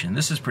distribution.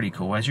 This is pretty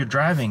cool. As you're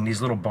driving,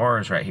 these little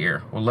bars right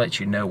here will let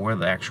you know where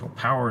the actual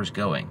power is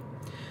going.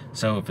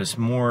 So if it's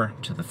more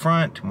to the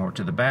front, more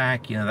to the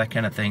back, you know, that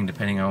kind of thing,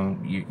 depending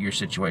on your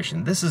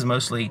situation. This is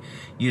mostly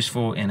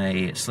useful in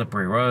a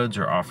slippery roads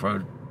or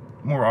off-road,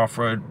 more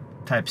off-road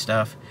type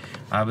stuff,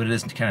 but it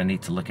is kind of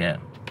neat to look at.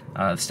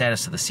 The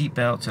status of the seat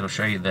belts, it'll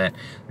show you that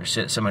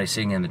there's somebody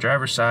sitting in the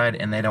driver's side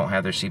and they don't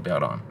have their seat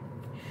belt on.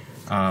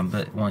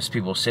 But once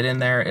people sit in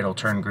there, it'll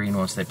turn green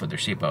once they put their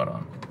seat belt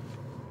on.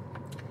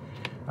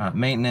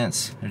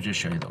 Maintenance, it'll just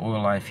show you the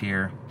oil life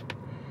here.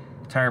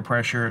 Tire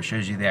pressure, it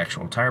shows you the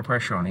actual tire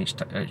pressure on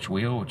each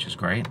wheel, which is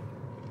great.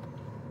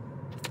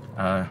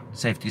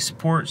 Safety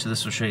support, so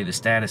this will show you the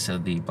status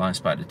of the blind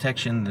spot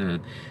detection,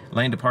 the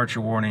lane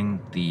departure warning,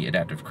 the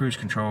adaptive cruise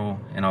control,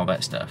 and all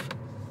that stuff.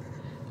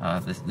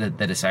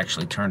 That it's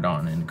actually turned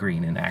on and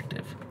green and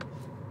active.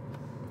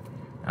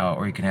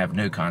 Or you can have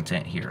no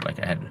content here like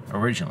I had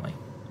originally.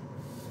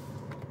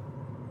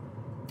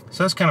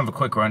 So that's kind of a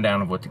quick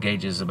rundown of what the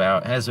gauge is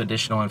about. It has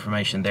additional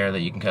information there that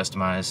you can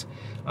customize.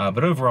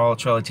 But overall,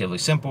 it's relatively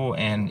simple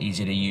and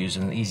easy to use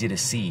and easy to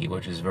see,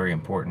 which is very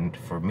important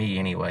for me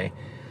anyway.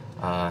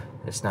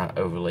 It's not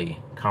overly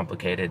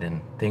complicated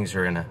and things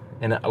are in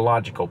a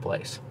logical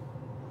place.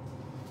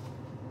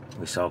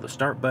 We saw the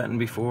start button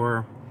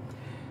before.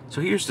 So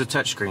here's the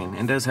touchscreen.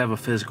 It does have a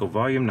physical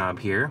volume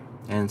knob here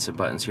and some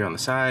buttons here on the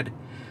side.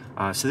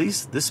 So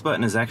this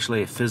button is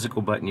actually a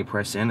physical button you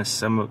press in.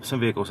 Some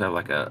vehicles have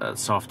like a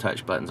soft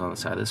touch buttons on the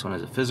side. This one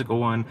is a physical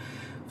one,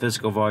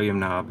 physical volume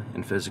knob,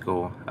 and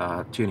physical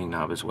tuning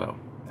knob as well.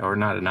 Or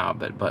not a knob,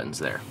 but buttons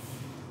there.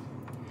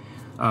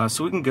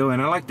 So we can go in.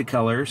 I like the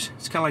colors.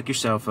 It's kind of like your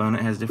cell phone.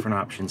 It has different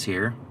options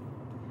here.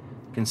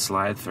 You can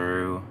slide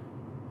through,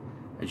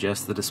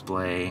 adjust the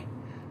display.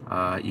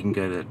 You can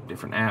go to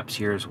different apps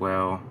here as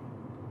well.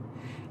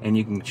 And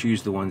you can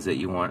choose the ones that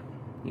you want.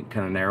 You can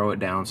kind of narrow it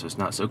down so it's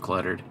not so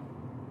cluttered.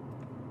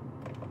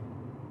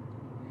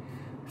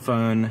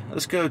 Phone.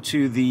 Let's go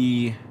to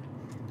the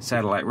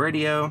satellite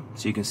radio.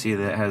 So you can see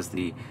that it has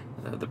the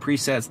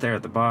presets there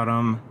at the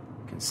bottom.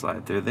 You can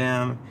slide through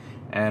them,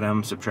 add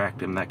them, subtract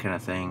them, that kind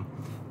of thing.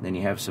 Then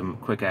you have some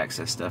quick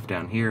access stuff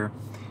down here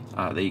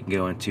that you can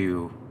go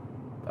into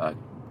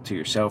to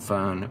your cell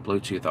phone,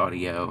 Bluetooth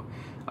audio,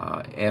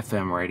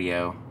 FM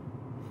radio,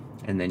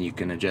 and then you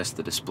can adjust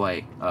the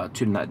display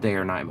to day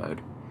or night mode,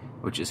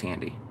 which is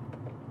handy.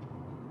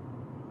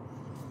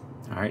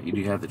 Alright, you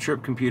do have the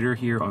trip computer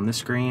here on this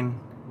screen.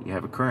 You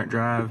have a current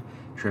drive,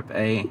 trip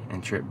A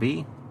and trip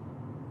B.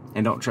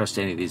 And don't trust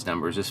any of these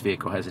numbers. This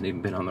vehicle hasn't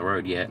even been on the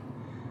road yet.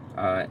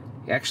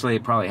 Actually,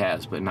 it probably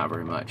has, but not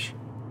very much.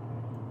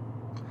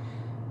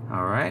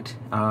 Alright,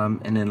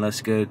 and then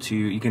let's go to,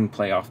 you can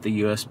play off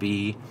the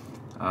USB,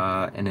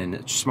 and then the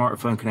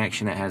smartphone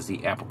connection that has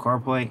the Apple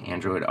CarPlay,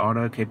 Android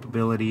Auto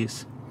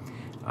capabilities.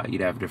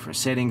 You'd have different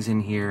settings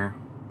in here.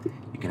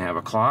 You can have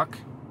a clock.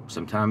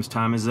 Sometimes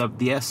time is of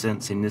the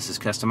essence, and this is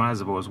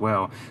customizable as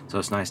well, so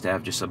it's nice to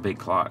have just a big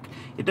clock.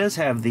 It does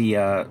have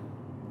the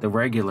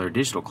regular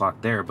digital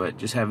clock there, but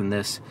just having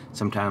this,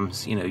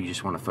 sometimes, you know, you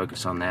just want to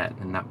focus on that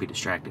and not be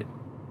distracted.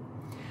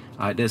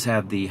 It does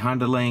have the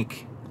Honda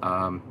Link,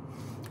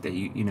 that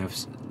you know,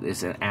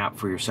 it's an app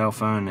for your cell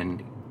phone,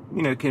 and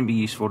you know, it can be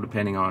useful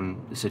depending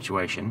on the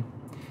situation.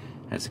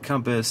 It has a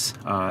compass,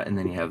 and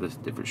then you have the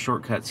different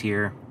shortcuts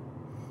here.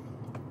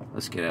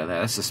 Let's get out of that.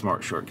 That's the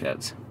smart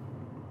shortcuts.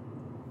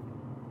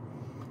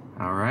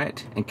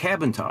 Alright, and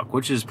cabin talk,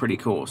 which is pretty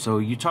cool. So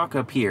you talk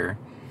up here,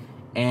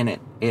 and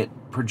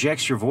it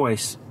projects your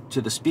voice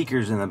to the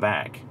speakers in the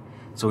back.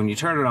 So when you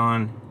turn it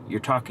on, you're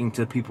talking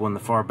to people in the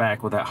far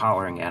back without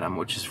hollering at them,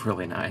 which is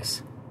really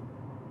nice.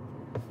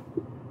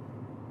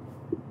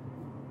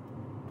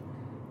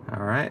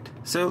 Alright,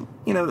 so,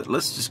 you know,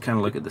 let's just kind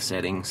of look at the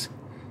settings.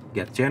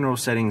 You got general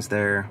settings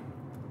there,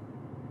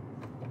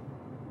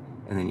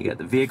 and then you got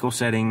the vehicle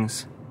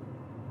settings.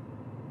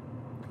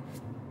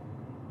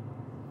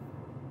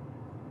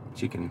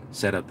 So you can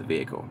set up the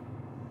vehicle.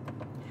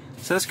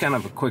 So that's kind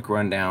of a quick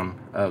rundown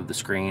of the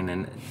screen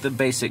and the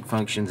basic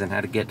functions and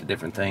how to get to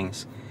different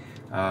things.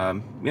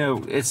 You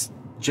know, it's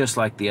just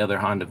like the other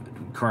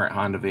current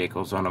Honda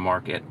vehicles on the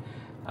market.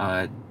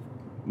 You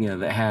know,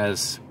 that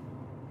has,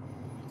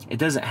 it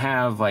doesn't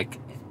have like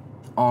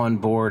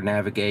onboard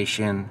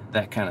navigation,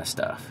 that kind of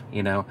stuff.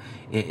 You know,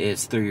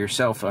 it's through your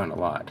cell phone a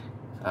lot,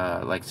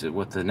 like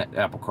with the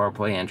Apple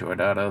CarPlay,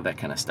 Android Auto, that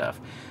kind of stuff.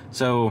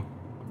 So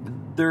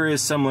there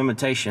is some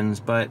limitations,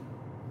 but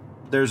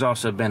there's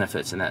also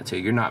benefits in that too.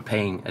 You're not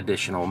paying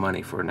additional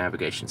money for a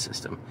navigation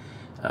system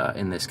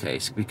in this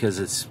case, because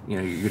it's, you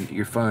know,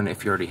 your phone,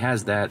 if you already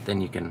has that,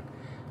 then you can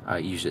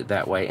use it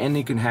that way, and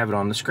you can have it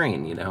on the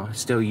screen, you know,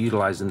 still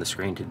utilizing the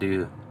screen to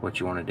do what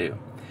you want to do.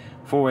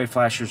 Four-way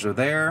flashers are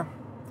there,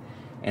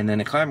 and then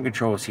the climate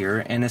control is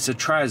here, and it's a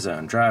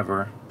tri-zone: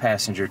 driver,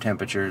 passenger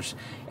temperatures,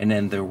 and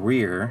then the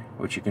rear,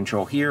 which you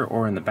control here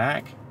or in the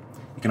back.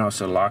 You can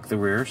also lock the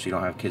rear so you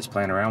don't have kids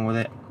playing around with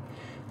it.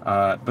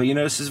 But you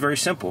know, this is very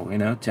simple. You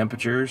know,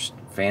 temperatures,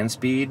 fan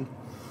speed,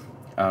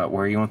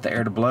 where you want the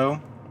air to blow.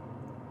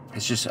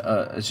 It's just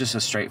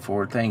a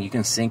straightforward thing. You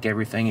can sync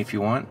everything if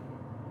you want.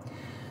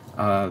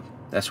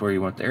 That's where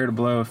you want the air to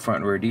blow.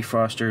 Front and rear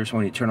defrosters.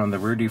 When you turn on the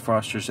rear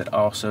defrosters, it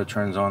also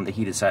turns on the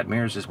heated side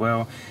mirrors as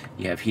well.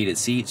 You have heated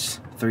seats,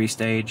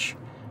 3-stage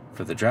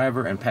for the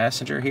driver and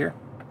passenger here.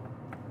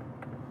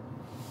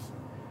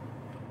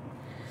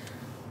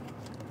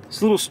 It's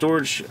a little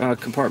storage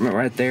compartment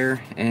right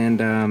there, and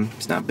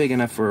it's not big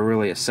enough for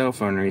really a cell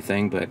phone or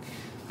anything, but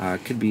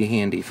could be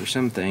handy for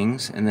some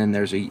things. And then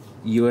there's a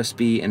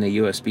USB and a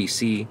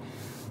USB-C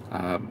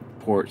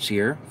ports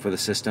here for the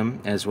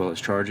system, as well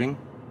as charging.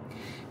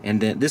 And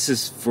then this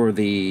is for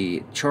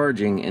the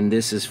charging, and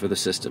this is for the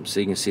system. So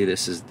you can see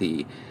this is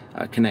the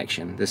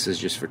connection. This is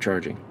just for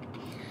charging.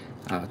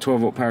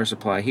 12-volt power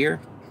supply here.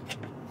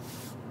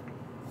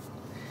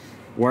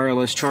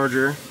 Wireless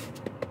charger.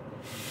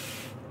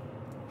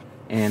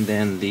 And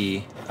then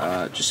the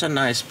just a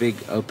nice big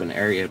open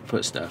area to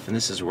put stuff. And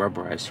this is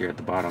rubberized here at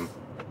the bottom.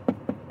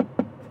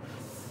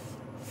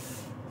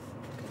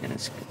 And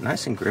it's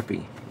nice and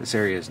grippy. This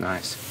area is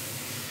nice.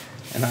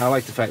 And I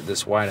like the fact that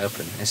it's wide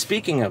open. And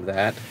speaking of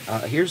that,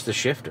 here's the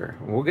shifter.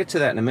 We'll get to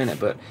that in a minute,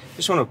 but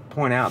just want to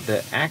point out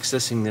that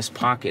accessing this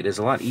pocket is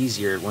a lot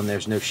easier when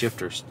there's no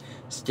shifter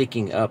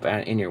sticking up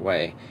in your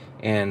way.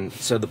 And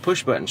so the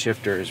push button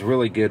shifter is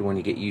really good when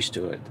you get used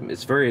to it.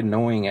 It's very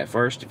annoying at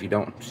first if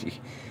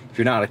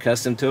you're not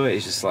accustomed to it.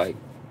 It's just like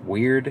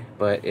weird,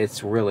 but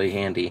it's really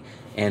handy,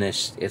 and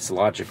it's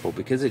logical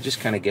because it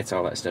just kind of gets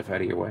all that stuff out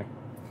of your way.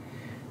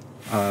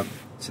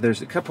 So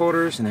there's the cup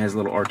holders, and it has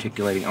little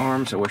articulating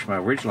arms. I wish my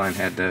Ridgeline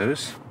had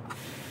those.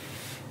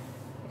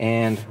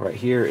 And right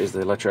here is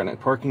the electronic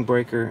parking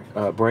brake,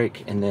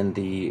 and then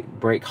the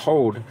brake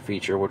hold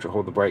feature, which will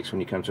hold the brakes when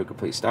you come to a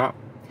complete stop.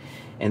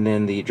 And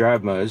then the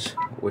drive modes,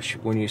 which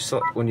when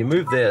you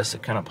move this,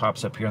 it kind of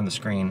pops up here on the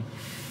screen.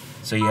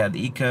 So you have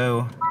the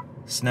Eco,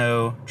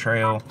 Snow,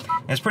 Trail,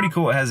 and it's pretty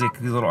cool. It has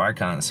these little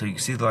icons, so you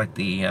can see like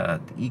the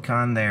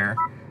econ there.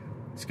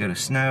 Let's go to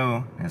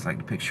Snow. It has like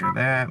the picture of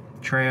that.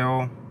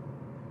 Trail,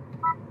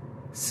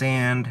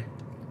 Sand,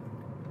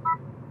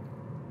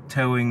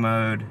 towing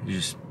mode,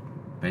 just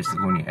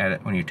basically when you add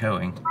it when you're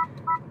towing.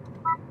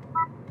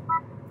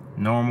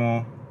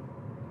 Normal,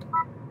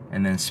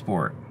 and then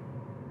Sport.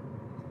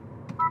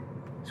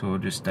 So we'll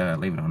just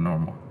leave it on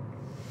normal.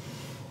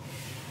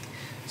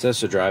 So that's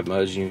the drive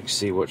modes. You can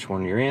see which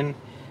one you're in.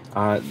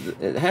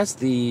 It has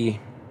the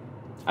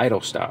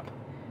idle stop,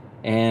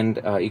 and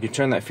you can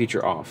turn that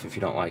feature off if you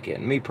don't like it.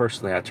 And me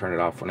personally, I turn it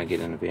off when I get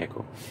in the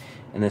vehicle.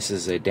 And this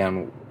is a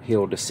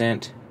downhill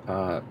descent.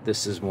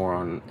 This is more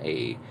on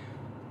a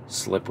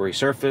slippery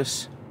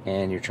surface,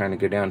 and you're trying to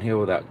go downhill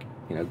without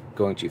you know,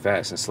 going too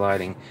fast and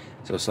sliding.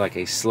 So it's like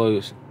a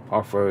slow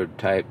off-road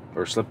type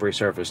or slippery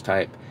surface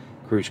type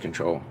cruise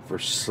control for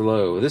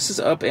slow. This is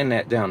up and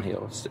that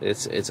downhill.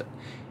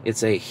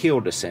 It's a hill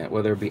descent,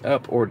 whether it be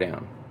up or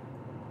down.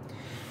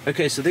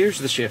 Okay, so there's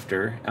the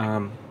shifter,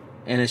 and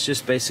it's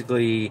just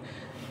basically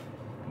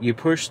you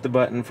push the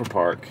button for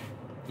park,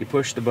 you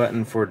push the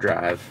button for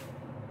drive.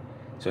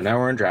 So now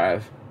we're in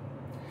drive.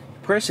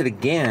 Press it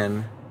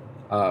again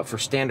for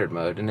standard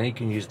mode, and then you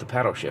can use the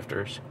paddle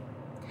shifters.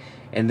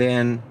 And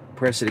then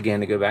press it again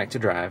to go back to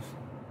drive.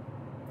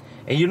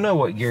 And you'll know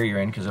what gear you're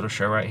in because it'll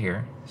show right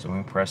here. So when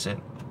we press it,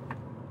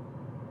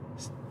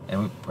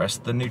 and we press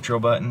the neutral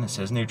button, it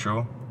says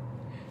neutral.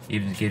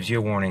 It gives you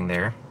a warning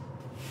there.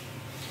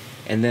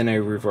 And then a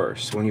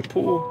reverse. When you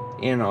pull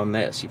in on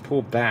this, you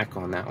pull back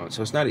on that one.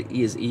 So it's not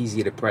as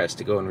easy to press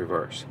to go in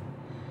reverse.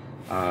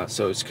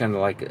 So it's kind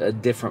of like a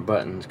different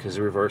button because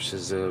the reverse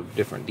is a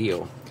different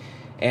deal.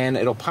 And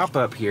it'll pop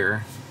up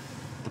here,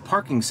 the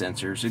parking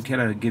sensors. It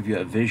kind of give you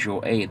a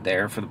visual aid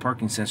there for the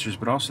parking sensors,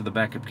 but also the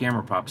backup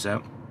camera pops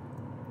up.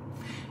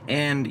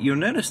 And you'll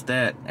notice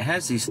that it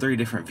has these 3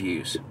 different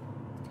views.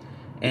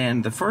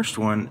 And the first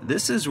one,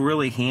 this is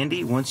really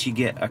handy once you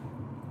get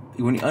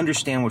when you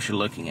understand what you're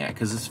looking at,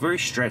 because it's very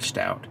stretched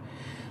out.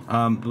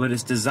 But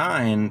it's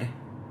designed,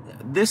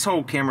 this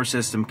whole camera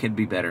system could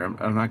be better,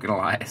 I'm not gonna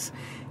lie,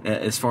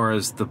 as far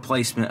as the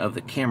placement of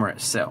the camera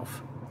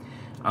itself.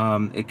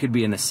 It could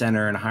be in the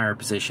center in a higher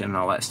position and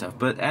all that stuff,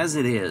 but as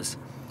it is,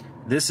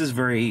 this is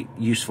very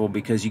useful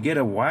because you get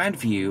a wide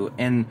view,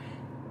 and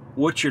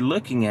what you're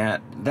looking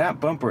at, that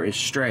bumper is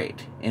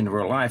straight in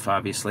real life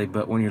obviously,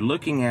 but when you're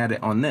looking at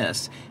it on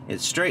this,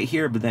 it's straight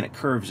here, but then it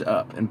curves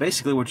up. And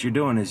basically what you're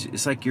doing is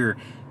it's like you're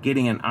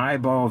getting an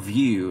eyeball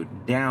view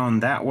down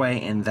that way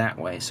and that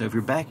way. So if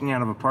you're backing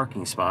out of a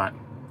parking spot,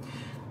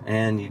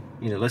 and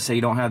you know, let's say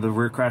you don't have the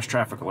rear crash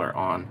traffic alert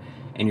on,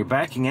 and you're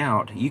backing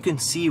out, you can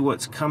see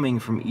what's coming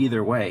from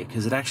either way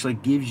because it actually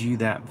gives you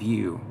that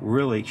view,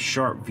 really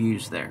sharp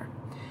views there.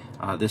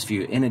 This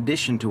view, in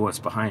addition to what's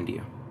behind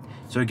you.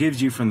 So it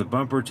gives you from the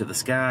bumper to the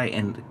sky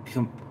and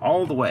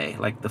all the way,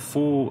 like the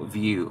full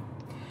view.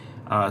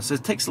 So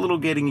it takes a little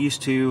getting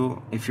used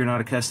to if you're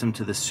not accustomed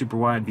to the super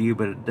wide view,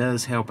 but it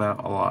does help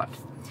out a lot.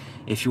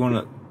 If you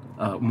want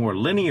a more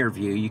linear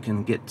view, you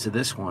can get to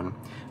this one,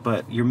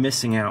 but you're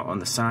missing out on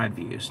the side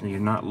views. You're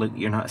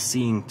not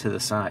seeing to the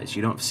sides.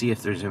 You don't see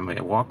if there's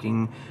anybody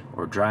walking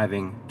or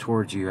driving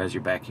towards you as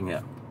you're backing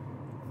up.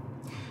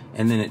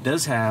 And then it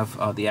does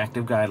have the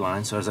active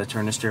guidelines, so as I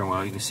turn the steering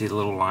wheel, you can see the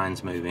little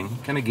lines moving,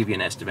 kind of give you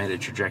an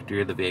estimated trajectory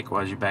of the vehicle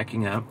as you're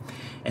backing up.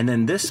 And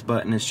then this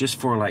button is just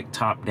for like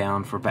top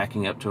down, for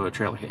backing up to a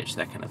trailer hitch,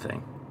 that kind of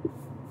thing.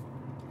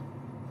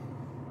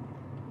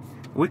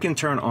 We can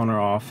turn on or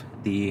off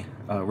the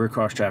rear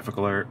cross traffic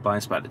alert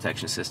blind spot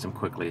detection system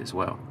quickly as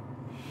well.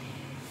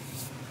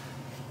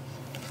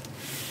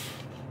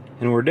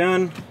 And we're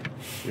done,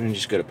 and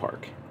just go to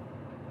park.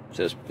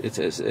 So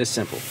it's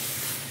simple.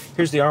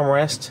 Here's the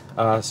armrest,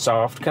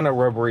 soft, kind of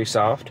rubbery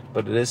soft,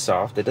 but it is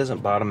soft. It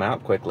doesn't bottom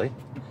out quickly,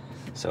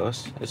 so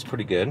it's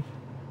pretty good.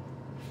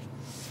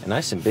 And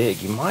nice and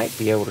big. You might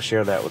be able to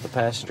share that with the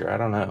passenger, I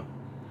don't know.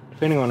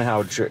 Depending on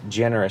how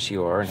generous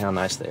you are and how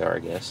nice they are, I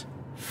guess.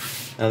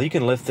 Now you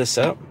can lift this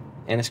up,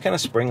 and it's kind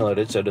of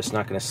spring-loaded, so it's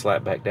not going to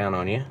slap back down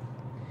on you.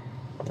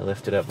 You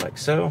lift it up like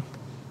so.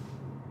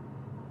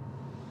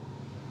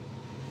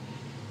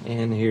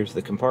 And here's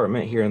the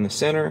compartment here in the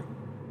center.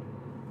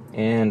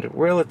 And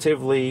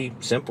relatively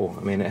simple.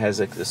 I mean, it has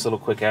like this little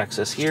quick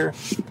access here.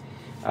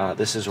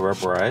 This is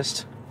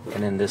rubberized,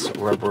 and then this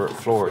rubber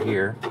floor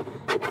here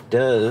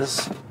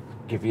does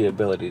give you the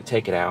ability to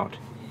take it out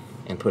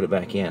and put it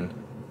back in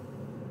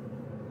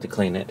to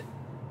clean it.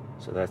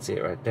 So that's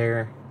it right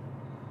there.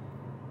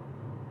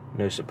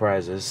 No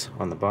surprises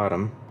on the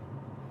bottom.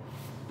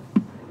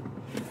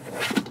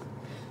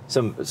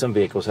 Some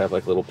vehicles have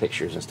like little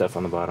pictures and stuff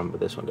on the bottom, but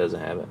this one doesn't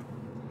have it.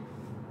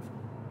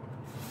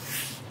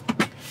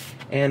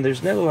 And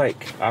there's no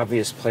like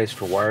obvious place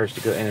for wires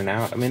to go in and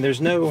out. I mean, there's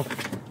no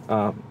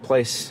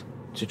place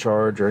to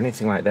charge or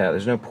anything like that.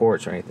 There's no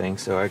ports or anything,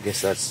 so I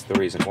guess that's the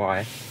reason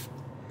why.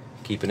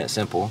 Keeping it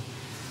simple.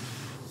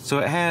 So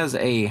it has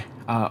a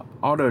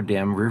auto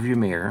dim rearview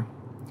mirror,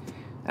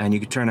 and you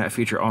can turn that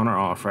feature on or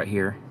off right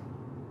here.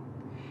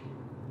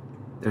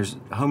 There's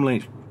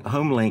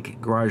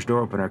HomeLink garage door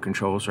opener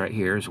controls right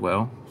here as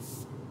well.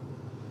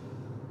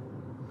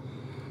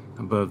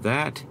 Above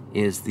that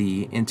is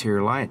the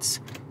interior lights.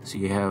 So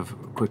you have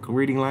quick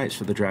reading lights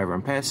for the driver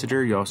and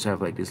passenger. You also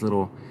have like these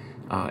little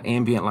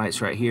ambient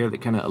lights right here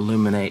that kind of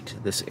illuminate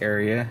this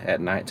area at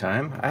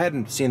nighttime. I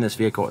hadn't seen this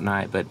vehicle at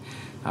night, but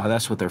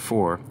that's what they're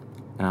for.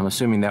 And I'm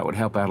assuming that would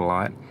help out a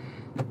lot.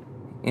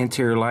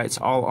 Interior lights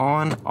all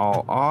on,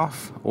 all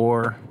off,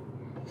 or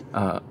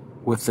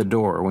with the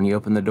door. When you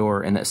open the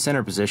door in that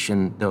center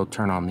position, they'll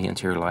turn on the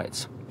interior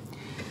lights.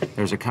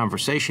 There's a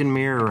conversation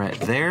mirror right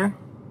there,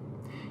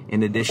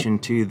 in addition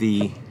to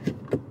the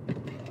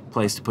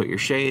place to put your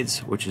shades,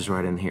 which is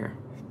right in here.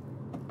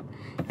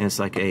 And it's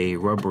like a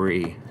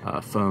rubbery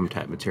foam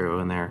type material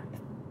in there.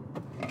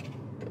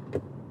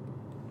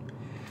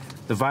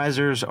 The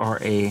visors are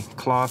a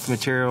cloth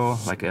material,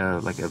 like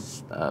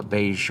a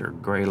beige or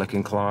gray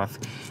looking cloth,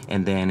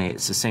 and then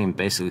it's the same,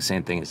 basically the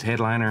same thing as the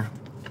headliner.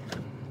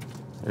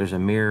 There's a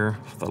mirror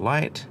for the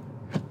light.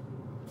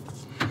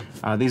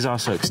 These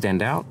also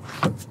extend out.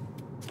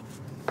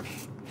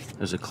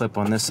 There's a clip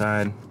on this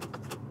side.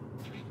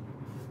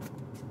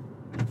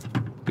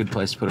 Good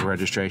place to put a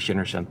registration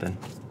or something.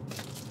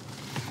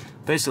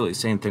 Basically the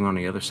same thing on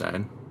the other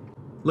side.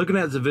 Looking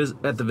at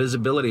the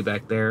visibility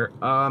back there,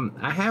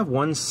 I have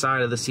one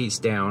side of the seats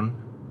down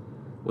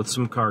with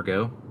some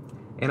cargo,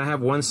 and I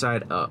have one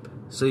side up.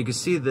 So you can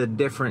see the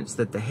difference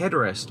that the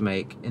headrests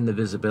make in the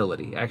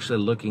visibility, actually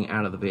looking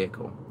out of the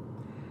vehicle.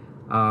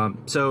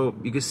 So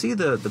you can see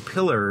the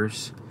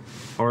pillars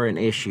are an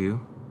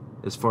issue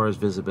as far as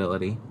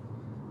visibility.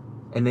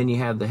 And then you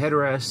have the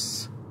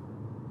headrests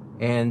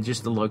and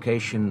just the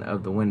location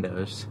of the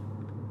windows.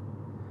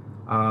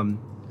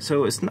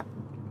 So it's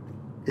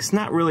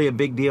not really a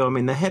big deal. I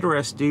mean, the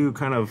headrests do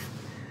kind of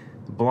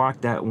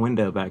block that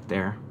window back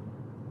there.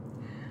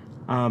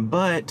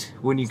 But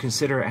when you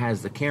consider it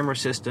has the camera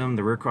system,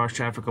 the rear cross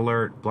traffic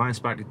alert, blind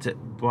spot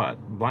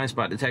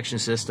detection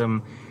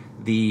system,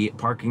 the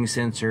parking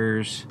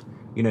sensors,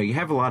 you know, you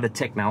have a lot of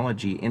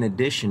technology in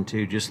addition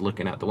to just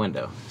looking out the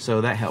window.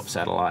 So that helps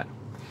out a lot.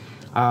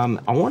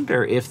 I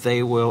wonder if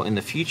they will in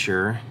the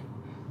future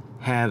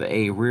have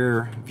a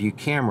rear view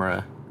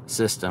camera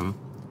system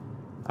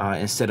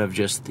instead of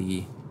just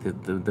the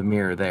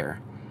mirror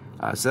there.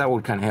 So that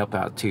would kind of help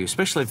out too,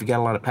 especially if you got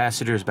a lot of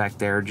passengers back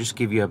there, just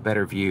give you a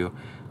better view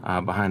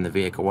behind the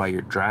vehicle while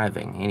you're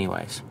driving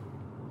anyways.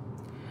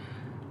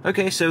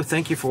 Okay, so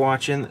thank you for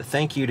watching.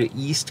 Thank you to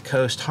East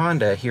Coast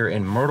Honda here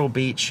in Myrtle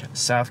Beach,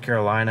 South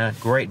Carolina.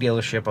 Great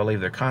dealership. I'll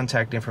leave their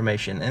contact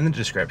information in the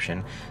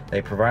description.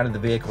 They provided the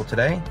vehicle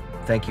today.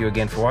 Thank you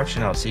again for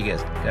watching. I'll see you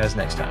guys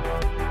next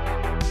time.